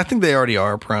 Also, I think they already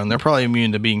are prone. They're probably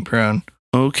immune to being prone.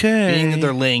 Okay. Being that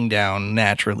they're laying down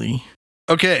naturally.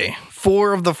 Okay,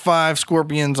 4 of the 5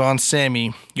 scorpions on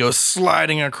Sammy go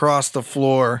sliding across the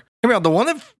floor. The one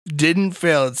that didn't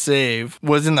fail its save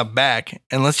was in the back.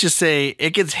 And let's just say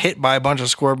it gets hit by a bunch of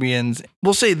scorpions.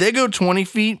 We'll say they go 20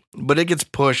 feet, but it gets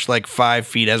pushed like 5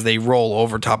 feet as they roll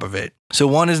over top of it. So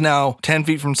one is now 10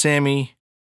 feet from Sammy,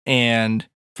 and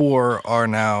 4 are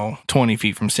now 20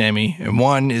 feet from Sammy, and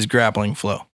 1 is grappling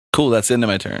Flo. Cool, that's the end of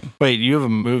my turn. Wait, you have a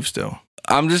move still.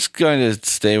 I'm just going to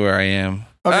stay where I am.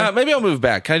 Okay. Maybe I'll move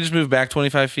back. Can I just move back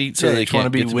 25 feet so they you want to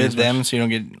can't be get to me with as much? them so you don't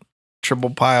get triple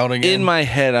piled again? In my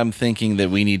head, I'm thinking that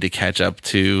we need to catch up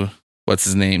to what's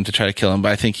his name to try to kill him,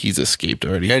 but I think he's escaped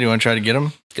already. Yeah, do you want to try to get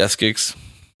him? Gus Kicks?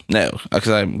 No, because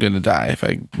I'm going to die if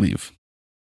I leave.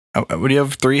 What do you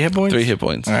have? 3 hit points? 3 hit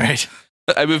points. All right.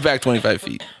 I moved back 25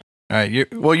 feet. All right. You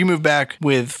move back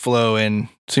with Flo, and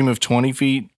so you move 20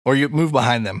 feet, or you move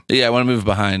behind them. Yeah, I want to move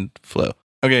behind Flo.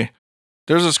 Okay.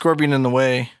 There's a scorpion in the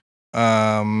way.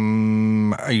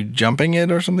 Are you jumping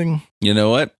it or something? You know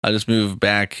what? I'll just move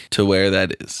back to where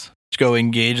that is. Just go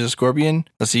engage the scorpion.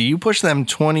 Let's see. You push them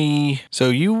 20. So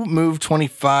you move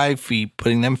 25 feet,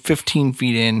 putting them 15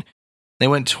 feet in. They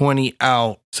went 20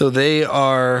 out. So they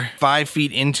are 5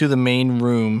 feet into the main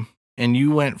room. And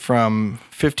you went from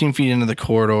 15 feet into the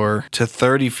corridor to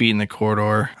 30 feet in the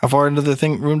corridor. How far into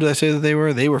the room did I say that they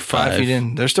were? They were 5 feet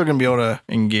in. They're still going to be able to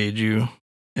engage you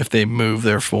if they move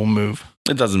their full move.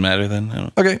 It doesn't matter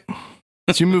then. Okay.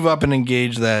 So you move up and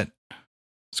engage that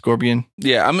scorpion.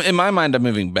 Yeah, in my mind, I'm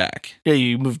moving back. Yeah,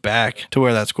 you move back to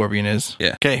where that scorpion is.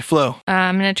 Yeah. Okay, Flo.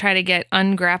 I'm going to try to get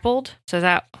ungrappled. So is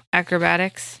that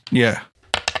acrobatics? Yeah.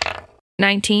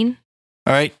 19.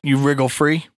 All right, you wriggle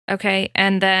free. Okay,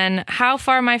 and then how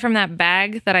far am I from that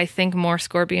bag that I think more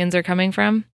scorpions are coming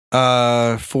from?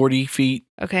 40 feet.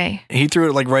 Okay. He threw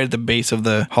it like right at the base of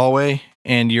the hallway,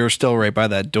 and you're still right by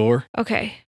that door.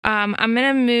 Okay. I'm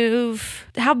gonna move.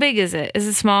 How big is it? Is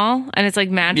it small? And it's like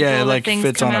magical. Yeah, it that like things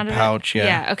fits come on out a of it? pouch. Yeah.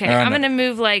 Yeah. Okay. Around I'm it. gonna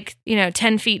move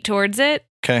 10 feet towards it,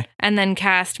 Okay. and then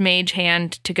cast Mage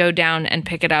Hand to go down and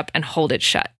pick it up and hold it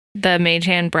shut. The Mage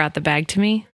Hand brought the bag to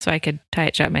me, so I could tie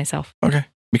it shut myself. Okay.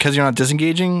 Because you're not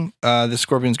disengaging, the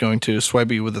scorpion's going to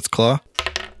swipe you with its claw.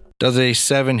 Does a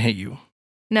 7 hit you?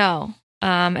 No.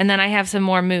 And then I have some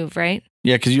more move, right?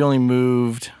 Yeah, because you only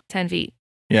moved. 10 feet.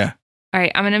 Yeah. All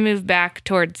right. I'm gonna move back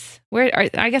towards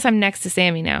I guess I'm next to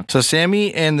Sammy now. So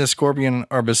Sammy and the scorpion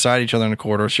are beside each other in the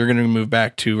corridor. So you're going to move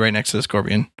back to right next to the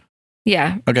scorpion.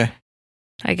 Yeah. Okay.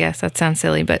 I guess that sounds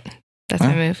silly, but that's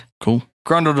my move. Cool.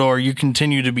 Grundledor, you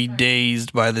continue to be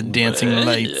dazed by the dancing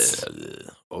lights,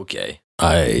 Okay.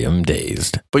 I am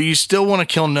dazed. but you still want to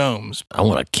kill gnomes. I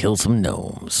want to kill some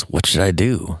gnomes. What should I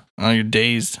do? Oh, you're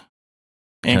dazed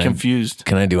and Can I- confused.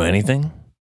 Can I do anything?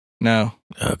 No.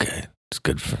 Okay. It's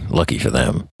lucky for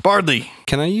them. Bardley.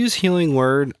 Can I use Healing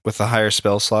Word with a higher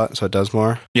spell slot so it does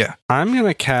more? Yeah. I'm going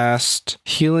to cast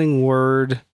Healing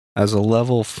Word as a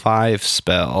level 5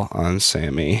 spell on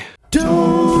Sammy.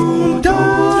 Don't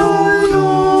die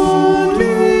on me,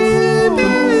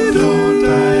 baby, don't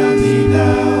die on me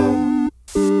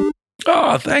now.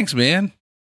 Oh, thanks, man.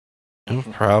 No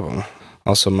problem.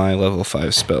 Also, my level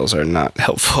 5 spells are not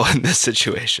helpful in this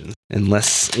situation.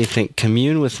 Unless you think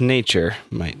Commune with Nature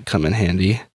might come in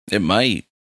handy. It might.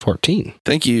 14.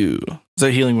 Thank you. Is that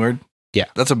a healing word? Yeah.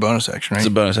 That's a bonus action, It's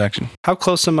right? a bonus action. How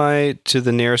close am I to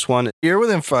the nearest one? You're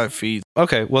within 5 feet.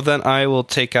 Okay, well then I will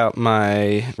take out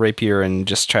my rapier and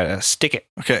just try to stick it.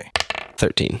 Okay.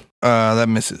 13. That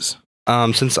misses.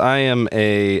 Since I am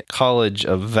a College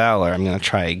of Valor, I'm going to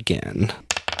try again.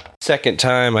 Second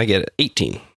time, I get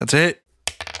 18. That's a hit.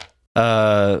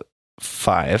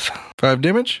 5. 5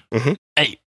 damage?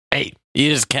 Hey, you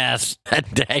just cast a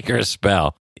dagger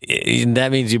spell. That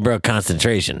means you broke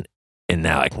concentration, and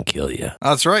now I can kill you.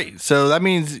 That's right. So that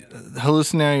means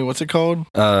hallucinatory, what's it called?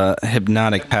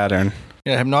 Hypnotic pattern.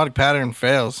 Yeah, hypnotic pattern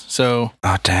fails. So,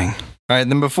 Oh, dang. all right,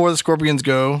 then before the scorpions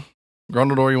go,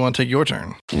 Grundledor, you want to take your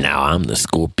turn. Now I'm the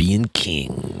Scorpion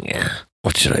King.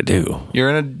 What should I do? You're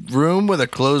in a room with a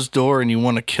closed door and you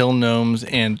want to kill gnomes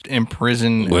and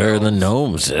imprison. Where are the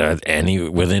gnomes? Are any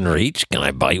within reach? Can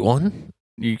I bite one?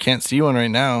 You can't see one right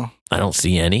now. I don't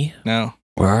see any. No,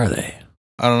 Where are they?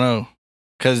 I don't know.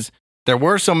 Because there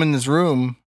were some in this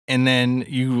room and then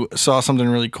you saw something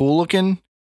really cool looking.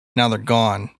 Now they're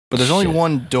gone. But there's only Shit.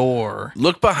 one door.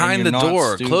 Look behind you're the not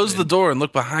door. stupid. Close the door and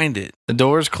look behind it. The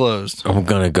door's closed. I'm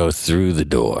gonna go through the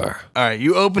door. All right,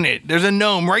 you open it. There's a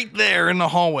gnome right there in the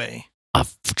hallway. I'll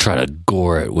try to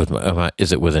gore it with my.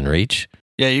 Is it within reach?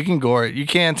 Yeah, you can gore it. You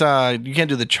can't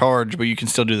do the charge, but you can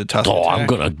still do the tusk Oh, I'm attack.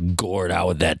 gonna gore it out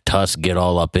with that tusk. Get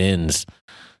all up in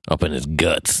his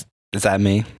guts. Is that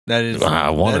me? That is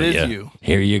One that of is ya. you.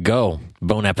 Here you go.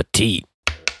 Bon appetit.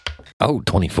 Oh,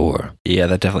 24. Yeah,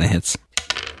 that definitely hits.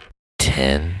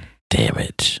 10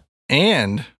 damage.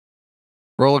 And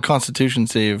roll a Constitution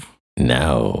save.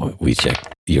 Now we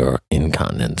check your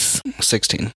incontinence.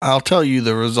 16. I'll tell you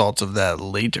the results of that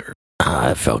later.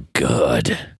 I felt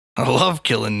good. I love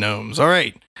killing gnomes. All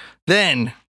right.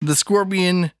 Then the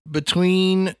scorpion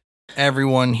between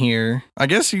everyone here. I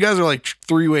guess you guys are like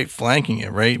three-way flanking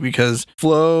it, right? Because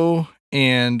Flo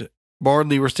and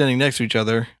Bardley were standing next to each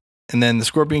other. And then the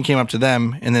scorpion came up to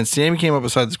them. And then Sammy came up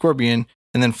beside the scorpion.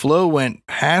 And then Flo went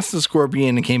past the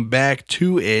scorpion and came back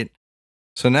to it.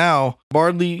 So now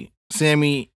Bardley,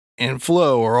 Sammy, and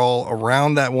Flo are all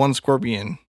around that one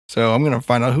scorpion. So I'm going to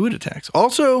find out who it attacks.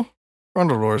 Also,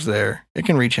 Grundledor's there. It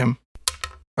can reach him.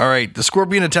 All right, the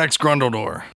scorpion attacks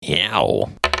Grundledor. Yow.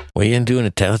 What are you doing?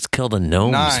 Let's kill the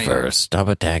gnomes 9. first. Stop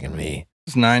attacking me.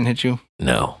 Does 9 hit you?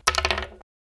 No.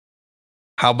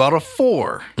 How about a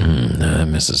 4? That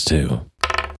misses too.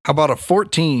 How about a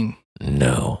 14?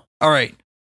 No. All right.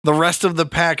 The rest of the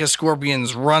pack of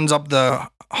scorpions runs up the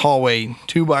hallway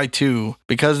 2 by 2.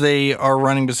 Because they are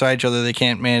running beside each other, they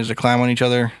can't manage to climb on each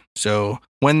other. So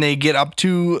when they get up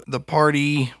to the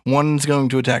party, one's going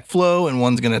to attack Flo and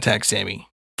one's going to attack Sammy.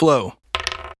 Flo.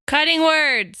 Cutting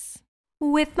words.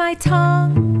 With my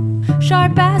tongue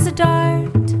sharp as a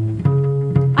dart,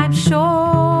 I'm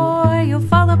sure you'll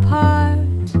fall apart.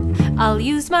 I'll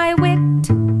use my wit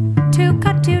to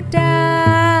cut you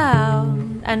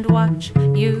down and watch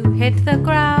you hit the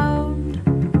ground.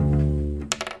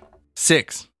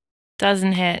 6.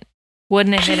 Doesn't hit.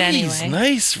 Wouldn't have hit Jeez, anyway.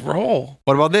 nice roll.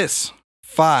 What about this?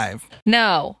 5.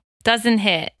 No, doesn't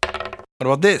hit. What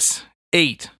about this?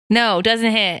 8. No,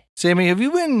 doesn't hit. Sammy, have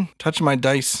you been touching my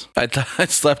dice? I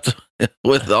slept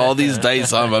with all these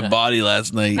dice on my body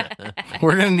last night.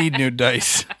 We're going to need new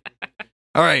dice.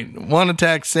 All right, one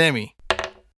attack Sammy.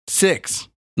 6.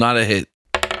 Not a hit.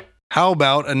 How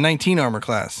about a 19 armor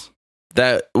class?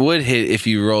 That would hit if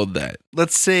you rolled that.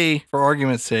 Let's say, for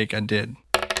argument's sake, I did.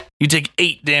 You take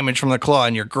 8 damage from the claw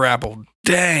and you're grappled.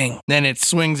 Dang. Then it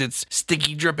swings its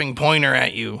sticky, dripping pointer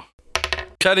at you.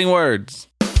 Cutting words.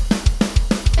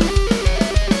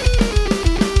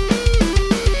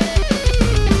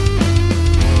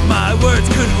 My words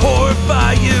could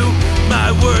horrify you.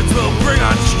 My words will bring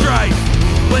on strife.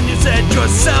 When you set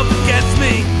yourself against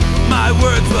me, my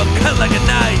words will cut like a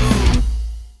knife.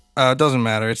 It doesn't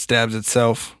matter. It stabs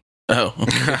itself. Oh.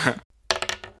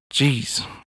 Jeez.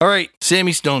 All right,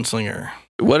 Sammy Stoneslinger.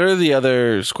 What are the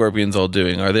other scorpions all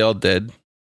doing? Are they all dead?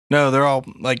 No, they're all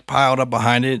like piled up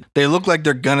behind it. They look like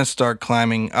they're gonna start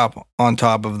climbing up on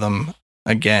top of them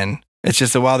again. It's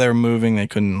just that while they were moving, they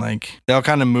couldn't they all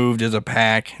kind of moved as a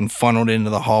pack and funneled into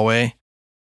the hallway.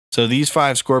 So these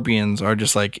 5 scorpions are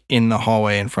just like in the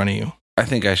hallway in front of you. I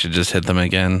think I should just hit them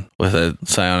again with a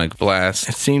psionic blast.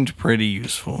 It seemed pretty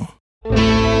useful.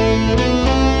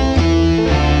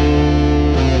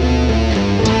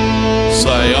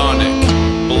 Psionic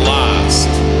Blast.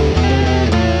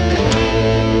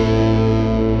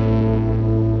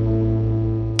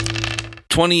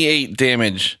 $28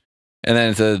 damage. And then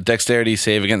it's a dexterity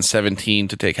save against 17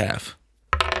 to take half.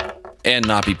 And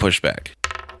not be pushed back.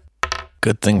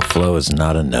 Good thing Flo is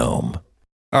not a gnome.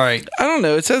 All right. I don't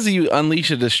know. It says you unleash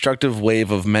a destructive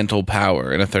wave of mental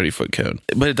power in a 30-foot cone.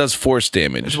 But it does force It's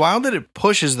damage. wild that it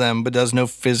pushes them but does no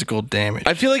physical damage.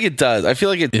 I feel like it does. I feel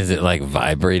like it... Is it like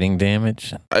vibrating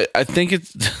damage? I think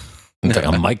it's... It's like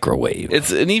a microwave.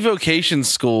 It's an evocation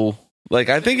school. Like,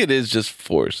 I think it is just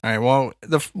force. All right, well,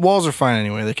 the walls are fine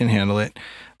anyway. They can handle it.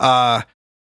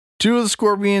 2 of the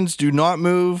scorpions do not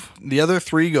move. The other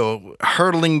 3 go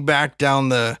hurtling back down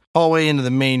the hallway into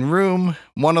the main room.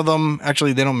 One of them,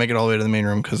 actually, they don't make it all the way to the main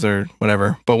room because they're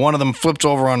whatever. But one of them flips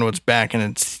over onto its back and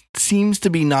it seems to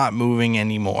be not moving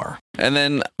anymore. And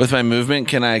then with my movement,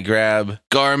 can I grab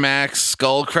Garmax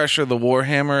Skull Crusher, the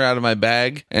Warhammer, out of my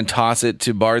bag and toss it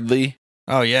to Bardley?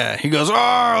 Oh, yeah. He goes,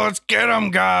 oh, let's get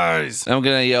them, guys. I'm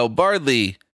going to yell,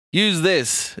 Bardley, use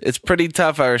this. It's pretty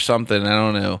tough or something. I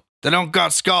don't know. They don't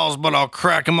got skulls, but I'll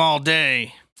crack them all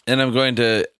day. And I'm going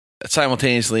to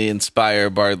simultaneously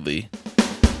inspire Bardley.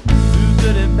 Through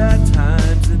good and bad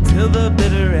times until the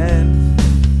bitter end.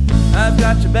 I've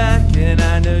got your back and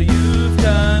I know you've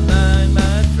got mine,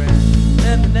 my friend.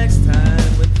 And the next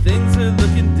time when things are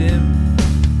looking dim,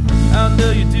 I'll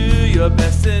know you do your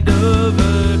best and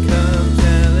overcome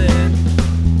challenge.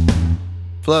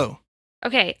 Flo.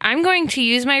 Okay, I'm going to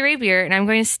use my rapier and I'm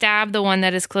going to stab the one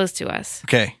that is close to us.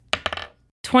 Okay.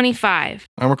 25.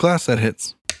 Armor class, that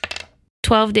hits.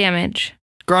 12 damage.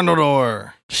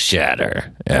 Grundledor.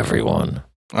 Shatter, everyone.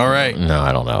 All right. No,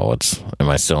 I don't know. Am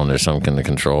I still under some kind of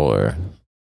control or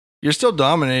You're still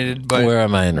dominated, but where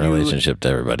am I in relationship to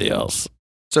everybody else?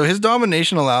 So his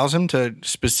domination allows him to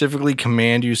specifically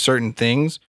command you certain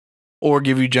things or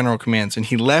give you general commands. And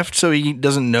he left so he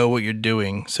doesn't know what you're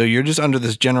doing. So you're just under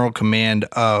this general command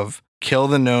of kill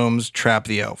the gnomes, trap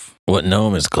the elf. What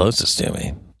gnome is closest to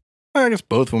me? I guess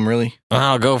both of them, really.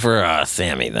 I'll go for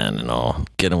Sammy then, and I'll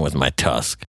get him with my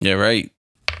tusk. Yeah, right.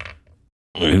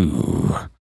 Ooh.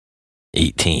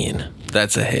 18.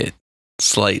 That's a hit.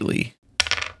 Slightly.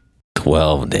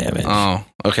 12 damage. Oh,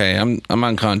 okay. I'm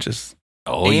unconscious.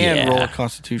 Oh, and yeah. roll a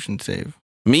constitution save.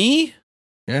 Me?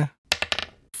 Yeah.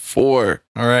 4.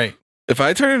 All right. If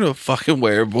I turn into a fucking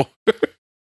werewolf.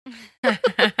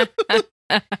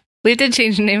 We have to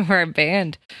change the name of our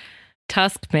band.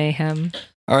 Tusk Mayhem.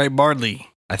 All right, Bardley.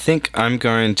 I think I'm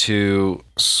going to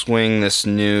swing this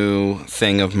new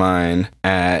thing of mine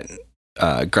at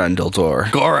Grundledor.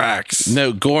 Gorax.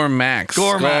 No, Gormax.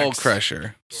 Gormax. Skull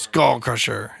Crusher. Skull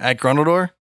Crusher. At Grundledor?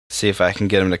 See if I can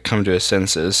get him to come to his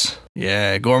senses.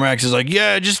 Yeah, Gormax is like,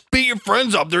 yeah, just beat your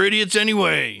friends up. They're idiots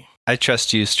anyway. I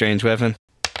trust you, Strange Weapon.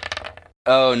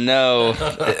 Oh no,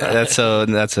 that's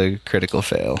a critical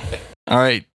fail. All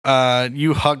right.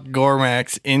 You huck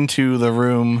Gormax into the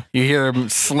room. You hear him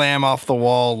slam off the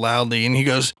wall loudly, and he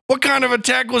goes, what kind of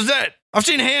attack was that? I've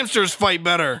seen hamsters fight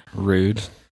better. Rude.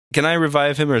 Can I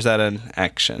revive him, or is that an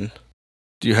action?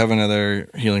 Do you have another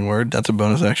healing word? That's a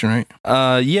bonus action, right?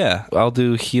 Yeah. I'll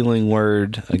do Healing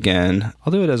Word again.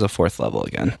 I'll do it as a 4th level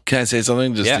again. Can I say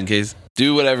something just in case?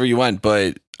 Do whatever you want,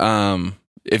 but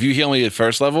if you heal me at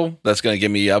 1st level, that's going to get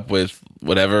me up with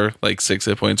whatever, like 6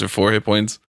 hit points or 4 hit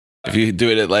points. If you do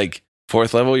it at like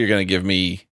 4th level, you're going to give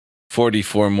me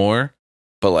 44 more,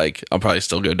 but like I'll probably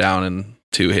still go down in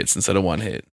 2 hits instead of 1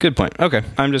 hit. Good point. Okay.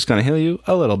 I'm just going to heal you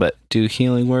a little bit. Do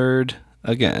Healing Word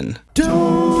again.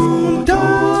 Don't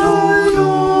die,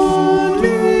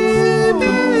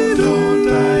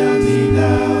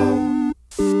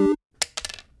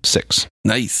 6.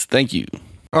 Nice. Thank you.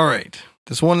 All right.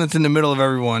 This one that's in the middle of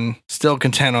everyone, still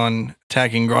content on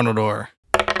attacking Grundledor.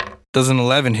 Does an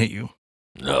 11 hit you?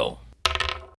 No.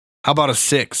 How about a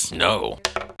 6? No.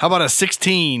 How about a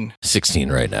 16?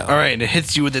 16 right now. All right. It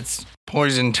hits you with its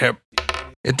poison tip.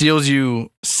 It deals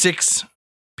you 6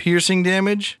 piercing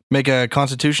damage. Make a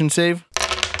constitution save.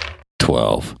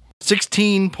 12.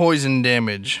 16 poison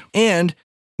damage. And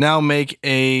now make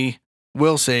a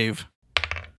will save.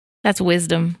 That's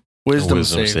wisdom. Wisdom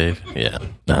save.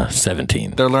 Yeah.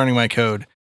 17. They're learning my code.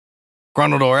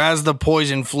 Grundledor, as the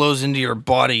poison flows into your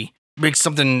body, makes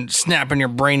something snap in your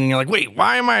brain, and you're like, wait,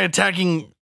 why am I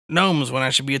attacking gnomes when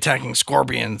I should be attacking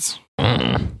scorpions?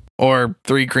 Or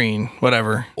 3 green,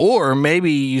 whatever. Or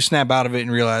maybe you snap out of it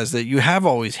and realize that you have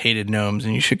always hated gnomes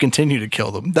and you should continue to kill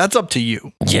them. That's up to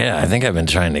you. Yeah, I think I've been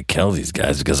trying to kill these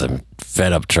guys because I'm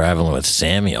fed up traveling with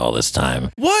Sammy all this time.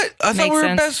 What? I thought Makes we were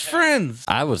sense. best friends.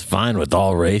 I was fine with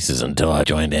all races until I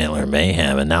joined Antler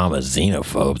Mayhem, and now I'm a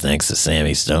xenophobe thanks to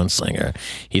Sammy Stoneslinger.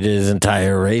 He did his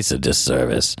entire race a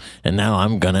disservice, and now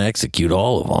I'm going to execute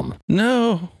all of them.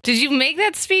 No. Did you make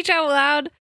that speech out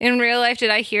loud? In real life,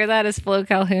 did I hear that as Flo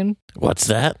Calhoun? What's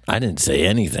that? I didn't say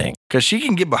anything. Because she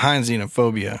can get behind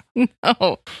xenophobia.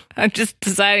 No, I'm just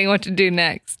deciding what to do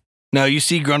next. Now, you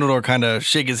see Grundledor kind of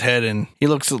shake his head, and he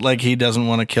looks like he doesn't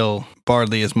want to kill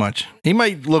Bardley as much. He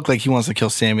might look like he wants to kill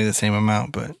Sammy the same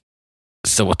amount, but...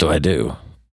 So what do I do?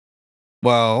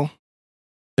 Well...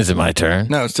 Is it my turn?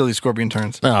 No, it's still these scorpion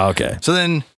turns. Oh, okay. So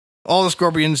then, all the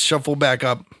scorpions shuffle back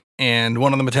up, and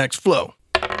one of them attacks Flo.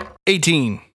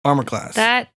 18 armor class.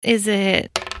 That is a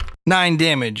hit. 9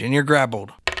 damage, and you're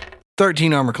grappled.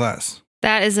 13 armor class.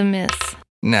 That is a miss.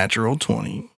 Natural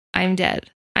 20. I'm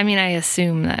dead. I mean, I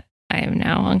assume that I am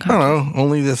now I unconscious. don't know.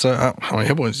 Only this... how many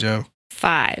hit points do you have?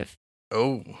 5.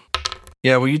 Oh.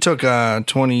 Yeah, well, you took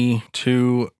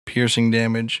 22 piercing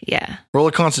damage. Yeah. Roll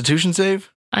a constitution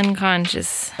save.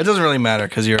 Unconscious. It doesn't really matter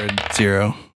because you're at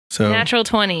 0. So Natural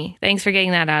 20. Thanks for getting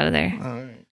that out of there. all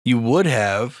right. You would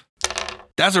have.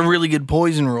 That's a really good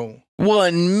poison roll.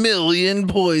 1 million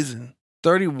poison.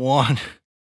 31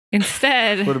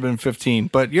 Instead, would have been 15,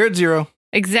 but you're at 0.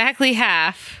 exactly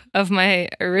half of my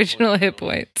original hit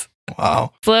points.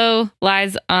 Wow. Flo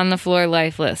lies on the floor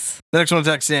lifeless. The next one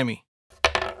attacks Sammy.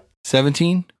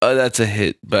 17, That's a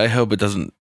hit, but I hope it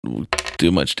doesn't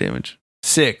do much damage.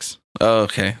 6. Oh,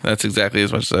 okay. That's exactly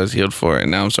as much as I was healed for,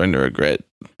 and now I'm starting to regret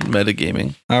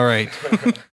metagaming. All right.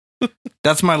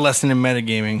 That's my lesson in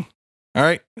metagaming. All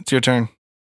right, it's your turn.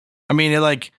 I mean,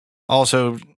 it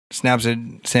also snaps at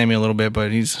Sammy a little bit,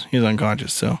 but he's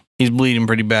unconscious, so he's bleeding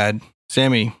pretty bad.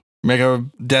 Sammy, make a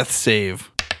death save.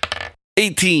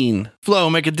 18. Flo,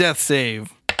 make a death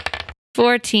save.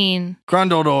 14.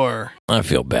 Grundledor. I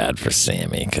feel bad for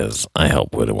Sammy because I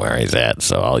help with him where he's at,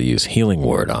 so I'll use Healing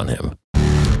Word on him.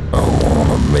 I want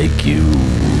to make you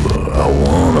feel, I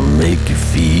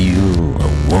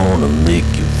want to make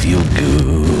you feel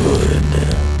good.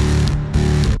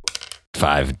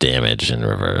 5 damage in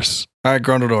reverse. All right,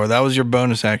 Grundledor, that was your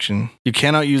bonus action. You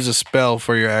cannot use a spell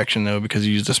for your action, though, because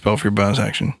you used a spell for your bonus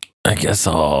action. I guess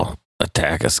I'll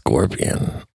attack a scorpion.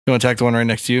 You want to attack the one right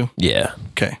next to you? Yeah.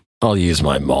 Okay. I'll use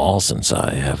my maul since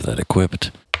I have that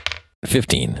equipped.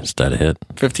 15. Is that a hit?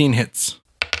 15 hits.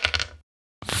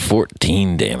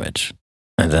 14 damage.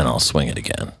 And then I'll swing it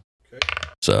again.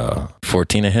 So,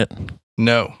 14 a hit?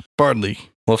 No. Bardley.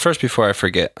 Well, first, before I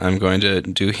forget, I'm going to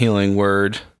do Healing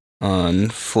Word on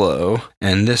Flo,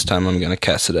 and this time I'm going to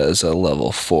cast it as a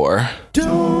level 4.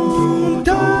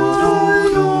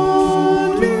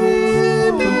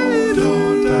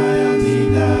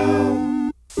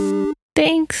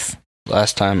 Thanks.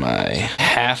 Last time I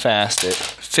half-assed it.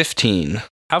 15.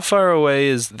 How far away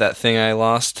is that thing I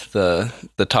lost? The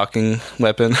talking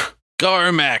weapon?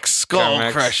 Garmax, Skull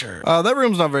Garmax. Crusher. That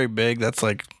room's not very big. That's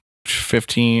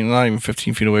 15, not even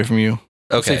 15 feet away from you.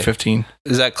 I'd say Okay. 15.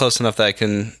 Is that close enough that I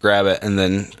can grab it and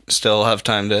then still have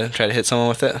time to try to hit someone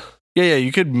with it? Yeah,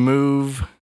 you could move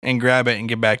and grab it and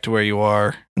get back to where you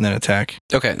are and then attack.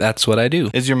 Okay, that's what I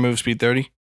do. Is your move speed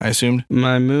 30? I assumed.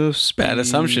 My move speed... Bad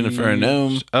assumption for a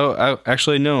gnome. Oh,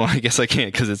 actually, no. I guess I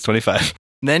can't because it's 25.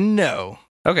 Then no.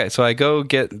 Okay, so I go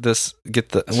get the...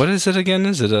 What is it again?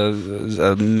 Is it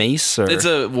a mace or... It's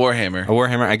a Warhammer. A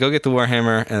Warhammer. I go get the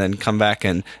Warhammer and then come back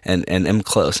and am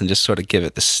close and just sort of give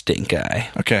it the stink eye.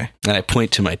 Okay. And I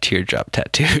point to my teardrop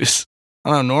tattoos.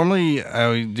 I don't know. Normally,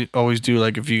 I always do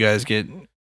if you guys get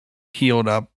healed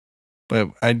up, but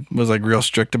I was real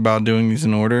strict about doing these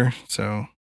in order, so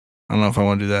I don't know if I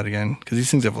want to do that again because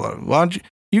these things have a lot of. Why don't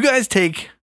you guys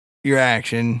take your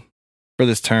action for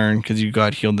this turn because you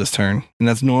got healed this turn, and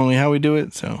that's normally how we do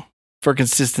it. So for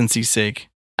consistency's sake,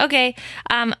 Okay.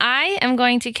 I am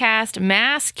going to cast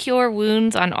Mass Cure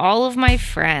Wounds on all of my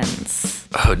friends.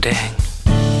 Oh, dang.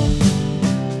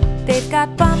 They've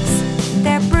got bumps,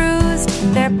 they're bruised,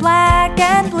 they're black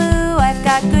and blue. I've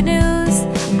got good news,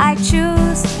 I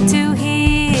choose to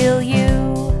heal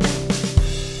you.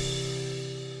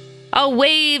 A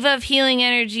wave of healing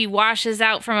energy washes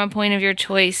out from a point of your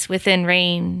choice within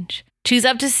range. Choose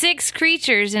up to 6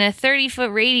 creatures in a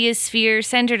 30-foot radius sphere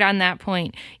centered on that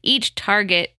point. Each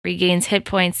target regains hit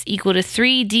points equal to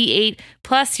 3d8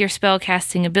 plus your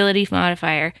spellcasting ability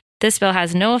modifier. This spell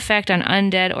has no effect on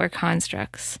undead or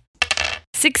constructs.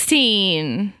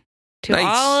 16 to Nice.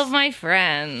 all of my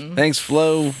friends. Thanks,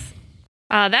 Flo.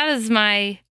 That is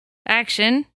my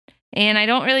action, and I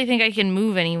don't really think I can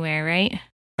move anywhere, right?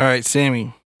 All right,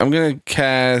 Sammy. I'm going to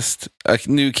cast a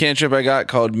new cantrip I got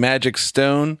called Magic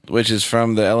Stone, which is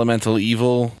from the Elemental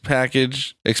Evil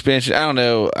package expansion. I don't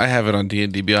know. I have it on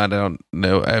D&D Beyond. I don't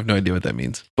know. I have no idea what that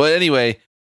means. But anyway,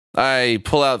 I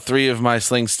pull out 3 of my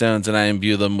sling stones and I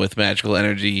imbue them with magical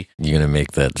energy. You're going to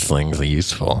make that sling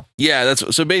useful. Yeah,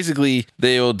 that's so basically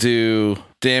they will do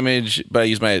damage, but I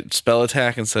use my spell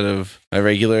attack instead of my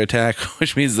regular attack,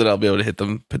 which means that I'll be able to hit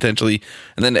them potentially.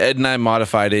 And then Ed and I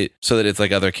modified it so that it's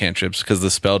like other cantrips because the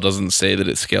spell doesn't say that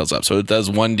it scales up. So it does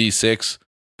 1d6,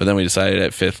 but then we decided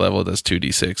at 5th level it does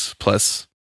 2d6 plus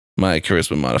my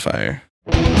charisma modifier.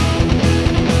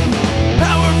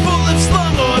 Powerful if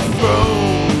slung or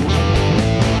thrown.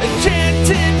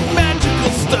 Enchanted magical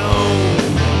stone.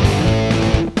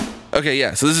 Okay,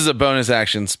 yeah, so this is a bonus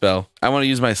action spell. I want to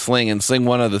use my sling and sling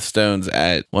one of the stones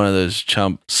at one of those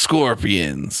chump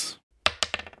scorpions.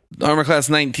 Armor class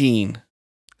 19.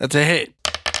 That's a hit.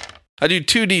 I do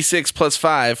 2d6 plus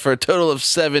 5 for a total of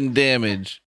 7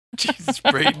 damage. Jesus,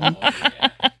 Brayden.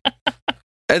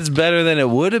 That's better than it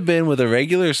would have been with a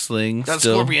regular sling. That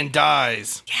still. scorpion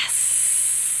dies.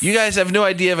 You guys have no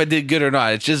idea if I did good or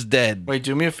not. It's just dead. Wait,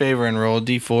 do me a favor and roll a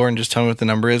d4 and just tell me what the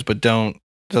number is, but don't.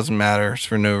 It doesn't matter. It's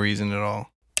for no reason at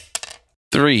all.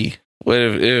 3. It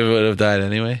would have died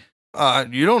anyway.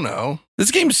 You don't know.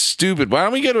 This game's stupid. Why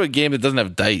don't we go to a game that doesn't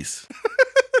have dice?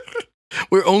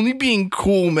 We're only being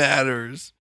cool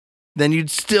matters. Then you'd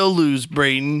still lose,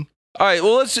 Brayden. All right,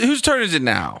 well, whose turn is it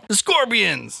now? The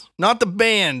scorpions, not the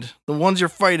band. The ones you're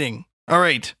fighting. All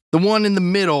right. The one in the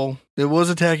middle that was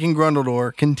attacking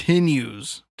Grundledor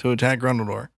continues to attack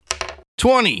Grundledor.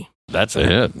 20. That's a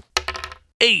hit.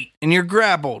 8. And you're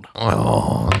grappled.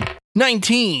 Oh,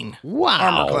 19. wow.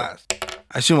 Armor class.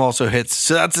 I assume also hits.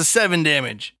 So that's a 7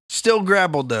 damage. Still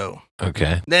grappled, though.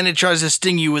 Okay. Then it tries to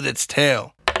sting you with its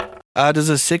tail. Does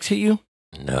a 6 hit you?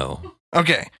 No.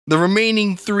 Okay. The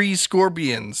remaining 3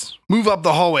 scorpions move up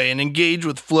the hallway and engage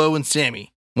with Flo and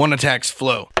Sammy. One attacks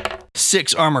Flo.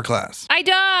 6 armor class. I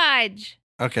dodge.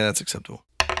 Okay, that's acceptable.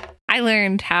 I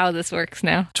learned how this works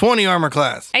now. 20 armor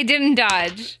class. I didn't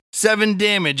dodge. 7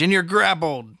 damage, and you're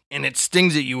grappled. And it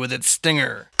stings at you with its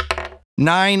stinger.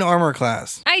 9 armor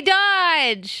class. I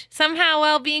dodge. Somehow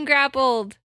while being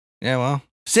grappled. Yeah, well.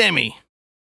 Sammy.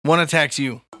 1 attacks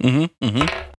you.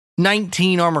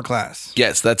 19 armor class.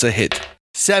 Yes, that's a hit.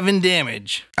 7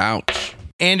 damage. Ouch.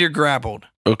 And you're grappled.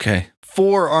 Okay,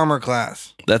 4 armor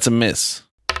class. that's a miss.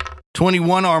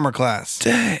 21 armor class.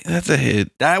 Dang, that's a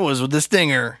hit. That was with the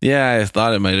stinger. Yeah, I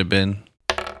thought it might have been.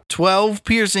 12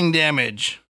 piercing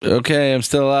damage. Okay, I'm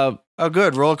still up. Oh,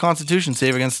 good. Roll a constitution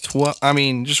save against 12.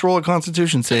 Just roll a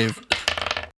constitution save.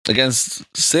 Against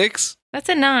 6? That's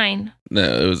a 9.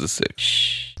 No, it was a 6.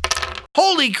 Shh.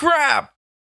 Holy crap!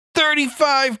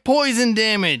 35 poison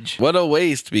damage. What a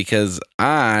waste, because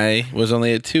I was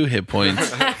only at 2 hit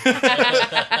points.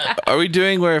 Are we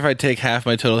doing where if I take half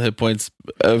my total hit points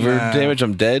over Nah. damage,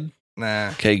 I'm dead? Nah,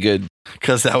 Okay, good.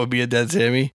 because that would be a dead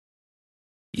Sammy.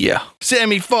 Yeah.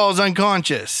 Sammy falls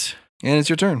unconscious. And it's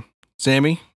your turn.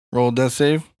 Sammy, roll a death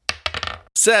save.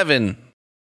 7.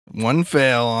 1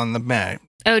 fail on the map.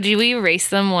 Oh, do we erase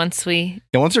them once we...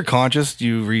 Yeah, once you're conscious,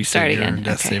 you reset Start your again.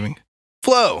 death Okay. saving.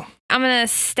 Flo, I'm going to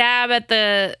stab at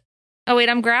the... Oh, wait,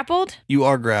 I'm grappled? you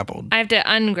are grappled. I have to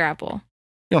ungrapple.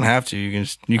 You don't have to. You can.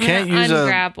 You I'm can't gonna use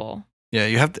ungrapple. Yeah,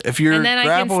 you have to. If you're And then I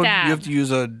can grappled, you stab. have to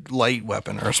use a light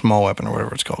weapon or a small weapon or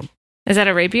whatever it's called. Is that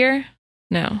a rapier?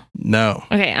 No. No.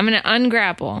 Okay, I'm going to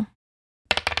ungrapple.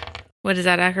 What is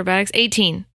that, acrobatics?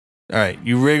 18. All right,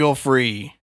 you wriggle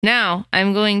free. Now,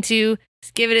 I'm going to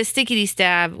give it a stickety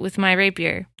stab with my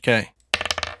rapier. Okay,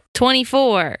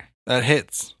 24. that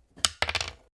hits.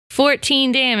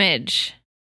 14 damage.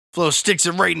 Flo sticks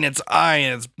it right in its eye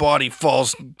and its body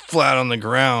falls flat on the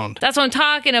ground. That's what I'm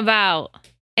talking about.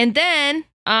 And then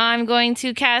I'm going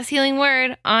to cast Healing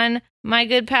Word on my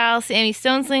good pal Sammy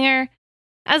Stoneslinger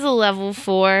as a level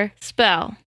 4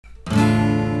 spell.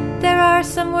 are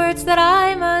some words that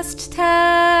I must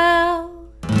tell.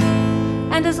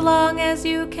 And as long as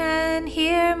you can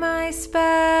hear my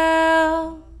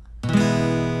spell,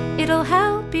 it'll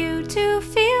help you to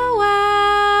feel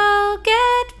well.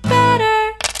 Get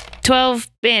better. 12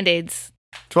 Band-Aids.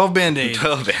 12 Band-Aids.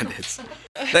 12 bandits.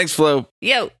 Thanks, Flo.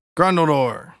 Yo.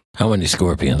 Grundledor. How many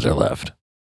scorpions are left?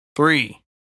 3.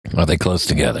 Are they close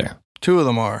together? 2 of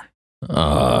them are.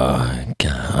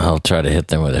 I'll try to hit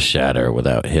them with a shatter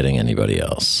without hitting anybody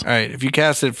else. All right, if you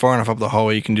cast it far enough up the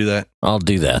hallway, you can do that. I'll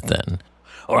do that then.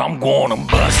 Or I'm gonna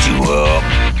bust you up.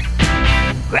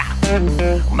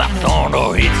 My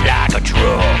thunder hits like a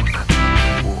truck.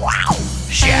 Wow.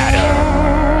 Shatter.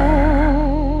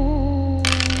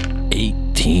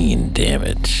 18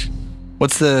 damage.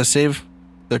 What's the save?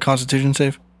 The Constitution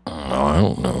save? I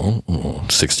don't know.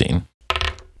 16.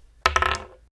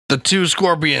 The 2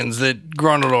 scorpions that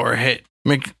Grundledor hit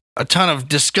make a ton of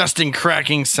disgusting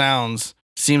cracking sounds.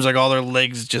 Seems like all their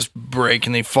legs just break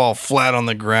and they fall flat on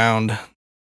the ground.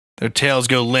 Their tails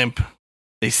go limp.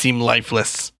 They seem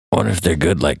lifeless. I wonder if they're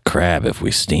good like crab if we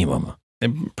steam them. They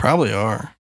probably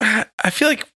are. I feel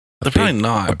like they're probably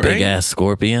not, A big right? ass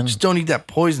scorpion? Just don't eat that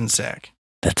poison sack.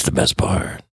 That's the best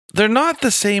part. They're not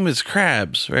the same as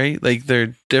crabs, right? Like,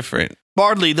 they're different.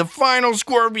 Bardley, the final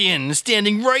scorpion, is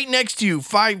standing right next to you.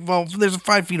 There's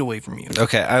 5 feet away from you.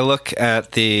 Okay, I look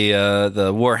at the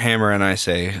Warhammer and I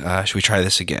say, should we try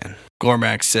this again?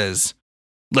 Gormax says,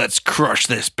 let's crush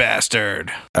this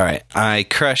bastard. All right, I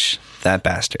crush that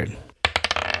bastard.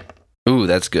 Ooh,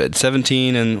 that's good.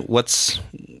 17, and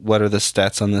what are the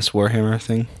stats on this Warhammer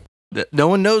thing? No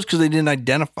one knows because they didn't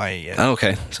identify it yet. Oh,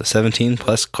 okay, so 17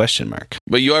 plus question mark.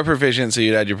 But you are proficient, so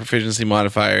you'd add your proficiency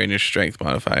modifier and your strength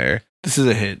modifier. This is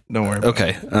a hit. Don't worry about it.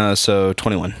 Okay, so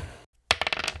 21.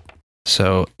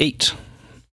 So 8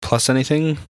 plus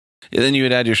anything, And then you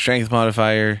would add your strength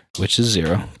modifier, which is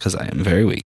 0, because I am very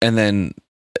weak. and then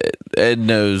Ed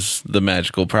knows the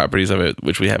magical properties of it,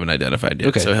 which we haven't identified yet,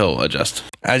 Okay. so he'll adjust.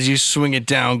 As you swing it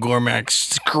down, Gormax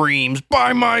screams,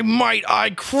 by my might,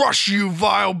 I crush you,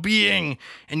 vile being.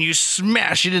 And you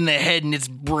smash it in the head and its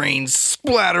brains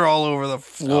splatter all over the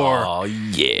floor. Oh,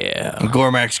 yeah. And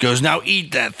Gormax goes, now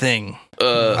eat that thing.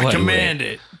 I command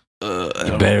it.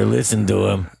 You better listen to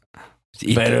him.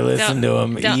 Better listen to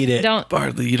him. Eat it. Don't.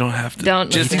 Bardley, you don't have to. Don't.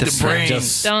 Just eat the Just- brains.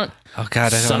 Just Don't. Oh,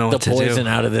 God, I suck don't know the what to poison do.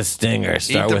 out of the stinger. Eat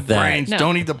Start the with that. brains. No.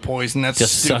 Don't eat the poison. That's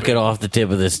Just stupid. suck it off the tip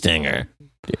of the stinger.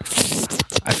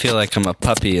 I feel like I'm a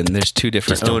puppy and there's 2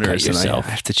 different Just don't cut owners and I yourself.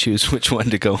 have to choose which one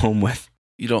to go home with.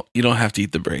 You don't have to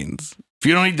eat the brains. If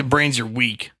you don't eat the brains, you're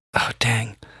weak. Oh,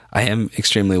 dang. I am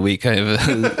extremely weak. I have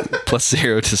a plus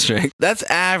 0 to strength. That's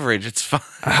average. It's fine.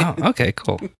 Oh, okay,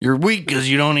 cool. You're weak because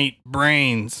you don't eat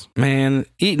brains. Man,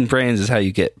 eating brains is how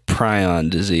you get prion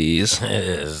disease. It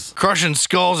is. Crushing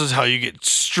skulls is how you get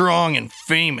strong and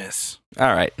famous.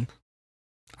 All right.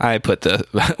 I put the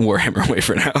Warhammer away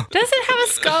for now. Does it have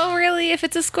a skull, really, if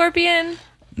it's a scorpion?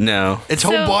 No. Its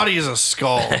whole So- body is a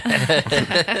skull.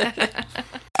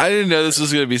 I didn't know this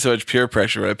was going to be so much peer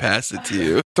pressure when I passed it to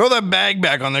you. Throw that bag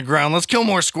back on the ground. Let's kill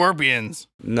more scorpions.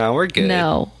 No, we're good.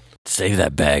 No. Save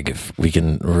that bag if we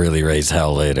can really raise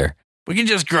hell later. We can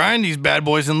just grind these bad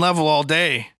boys and level all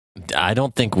day. I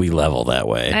don't think we level that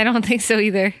way. I don't think so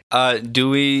either. Do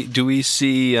we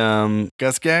see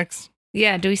Gus Gax?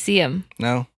 Yeah, do we see him?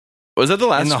 No. Was that the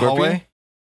last In the scorpion? hallway?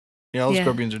 Yeah, all the Yeah.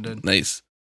 scorpions are dead. Nice.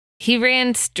 He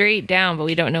ran straight down, but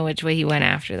we don't know which way he went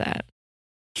after that.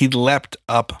 He leapt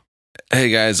up. Hey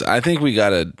guys, I think we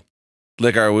gotta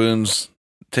lick our wounds,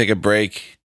 take a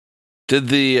break. Did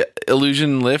the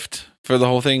illusion lift for the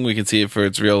whole thing? We can see it for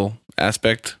its real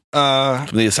aspect from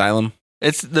the asylum.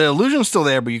 It's the illusion's still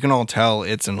there, but you can all tell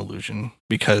it's an illusion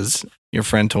because your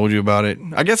friend told you about it.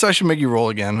 I guess I should make you roll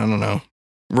again. I don't know.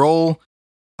 Roll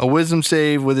a wisdom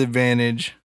save with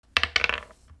advantage.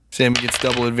 Sammy gets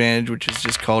double advantage, which is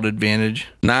just called advantage.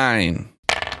 9.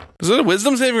 Is it a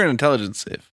wisdom save or an intelligence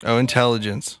save? Oh,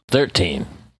 intelligence. 13.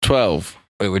 12.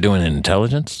 Wait, we're doing an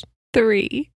intelligence?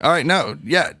 3. All right, no,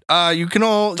 yeah. You can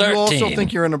all. You also 13.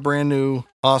 think you're in a brand new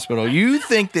hospital. You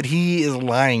think that he is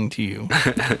lying to you.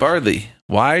 Bardley,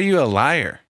 why are you a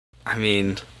liar? I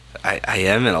mean, I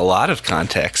am in a lot of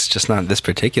contexts, just not this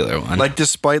particular one. Like,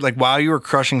 despite like while you were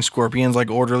crushing scorpions, like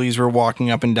orderlies were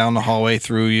walking up and down the hallway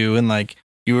through you, and like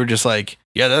you were just like,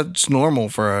 yeah, that's normal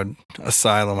for an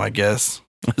asylum, I guess.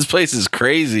 This place is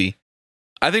crazy.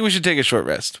 I think we should take a short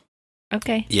rest.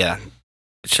 Okay. yeah.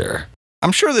 Sure.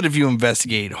 I'm sure that if you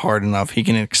investigate hard enough, he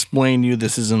can explain to you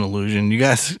this is an illusion. You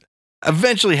guys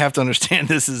eventually have to understand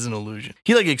this is an illusion.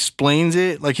 He like explains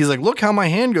it, like he's like, look how my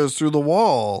hand goes through the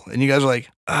wall, and you guys are like,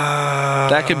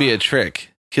 That could be a trick.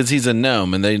 Because he's a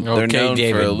gnome, and they're known for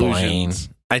David illusions.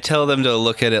 I tell them to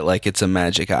look at it like it's a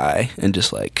magic eye and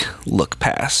just like look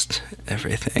past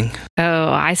everything. Oh,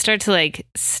 I start to like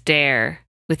stare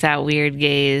with that weird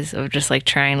gaze of just like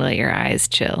trying to let your eyes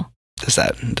chill. Does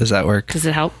that work? Does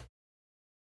it help?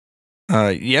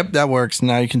 Yep, that works.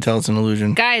 Now you can tell it's an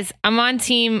illusion. Guys, I'm on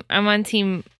team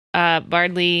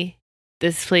Bardley.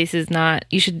 This place is not.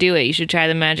 You should do it. You should try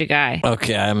the magic eye.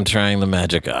 Okay, I'm trying the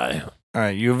magic eye. All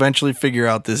right, you eventually figure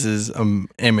out this is an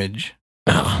image.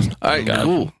 Oh, All right, God.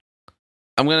 cool.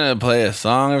 I'm going to play a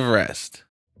song of rest.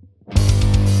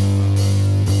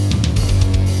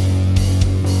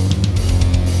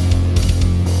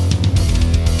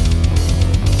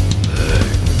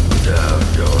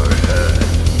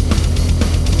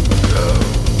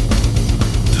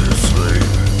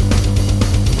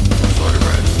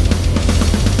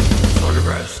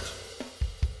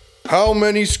 How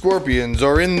many scorpions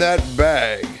are in that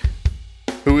bag?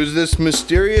 Who is this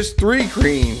mysterious Three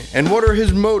Creen, and what are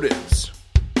his motives?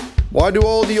 Why do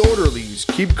all the orderlies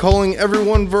keep calling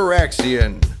everyone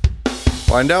Varaxian?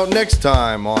 Find out next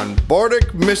time on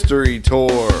Bardic Mystery Tour.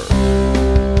 The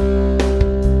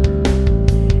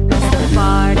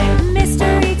Bardic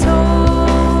Mystery Tour.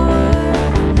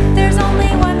 There's only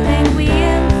one thing we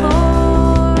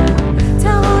implore.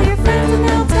 Tell all your friends and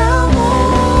they'll tell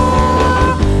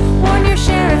more. Warn your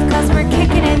sheriff 'cause we're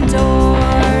kicking in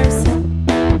doors.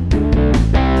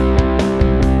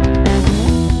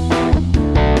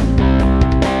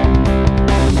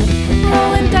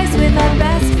 Rolling dice with our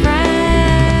best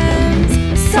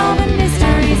friends. Solving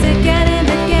mysteries again and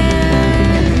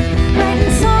again.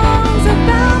 Writing songs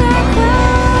about our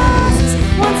quests.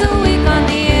 Once a week on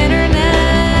the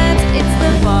internet. It's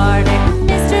the Bardic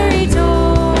Mystery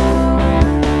Tour.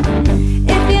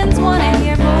 If yins wanna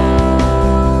hear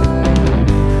more,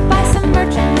 buy some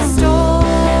merch in the store.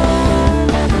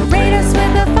 Rate us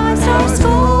with a 5-star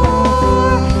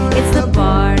score. It's the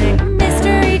Bardic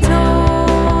Mystery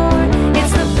Tour.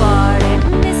 It's the Bardic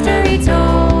Mystery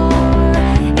Tour.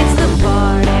 It's the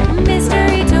Bardic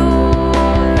Mystery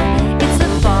Tour. It's the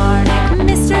Bardic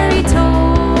Mystery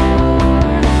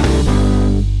Tour.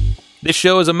 This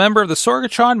show is a member of the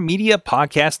Sorgatron Media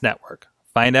Podcast Network.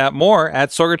 Find out more at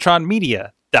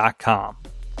sorgatronmedia.com.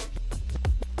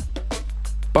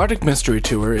 Bardic Mystery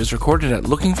Tour is recorded at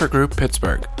Looking for Group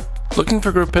Pittsburgh. Looking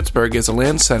for Group Pittsburgh is a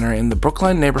land center in the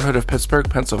Brookline neighborhood of Pittsburgh,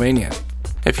 Pennsylvania.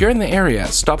 If you're in the area,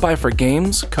 stop by for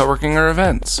games, co-working, or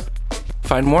events.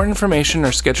 Find more information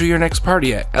or schedule your next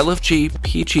party at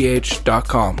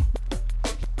lfgpgh.com.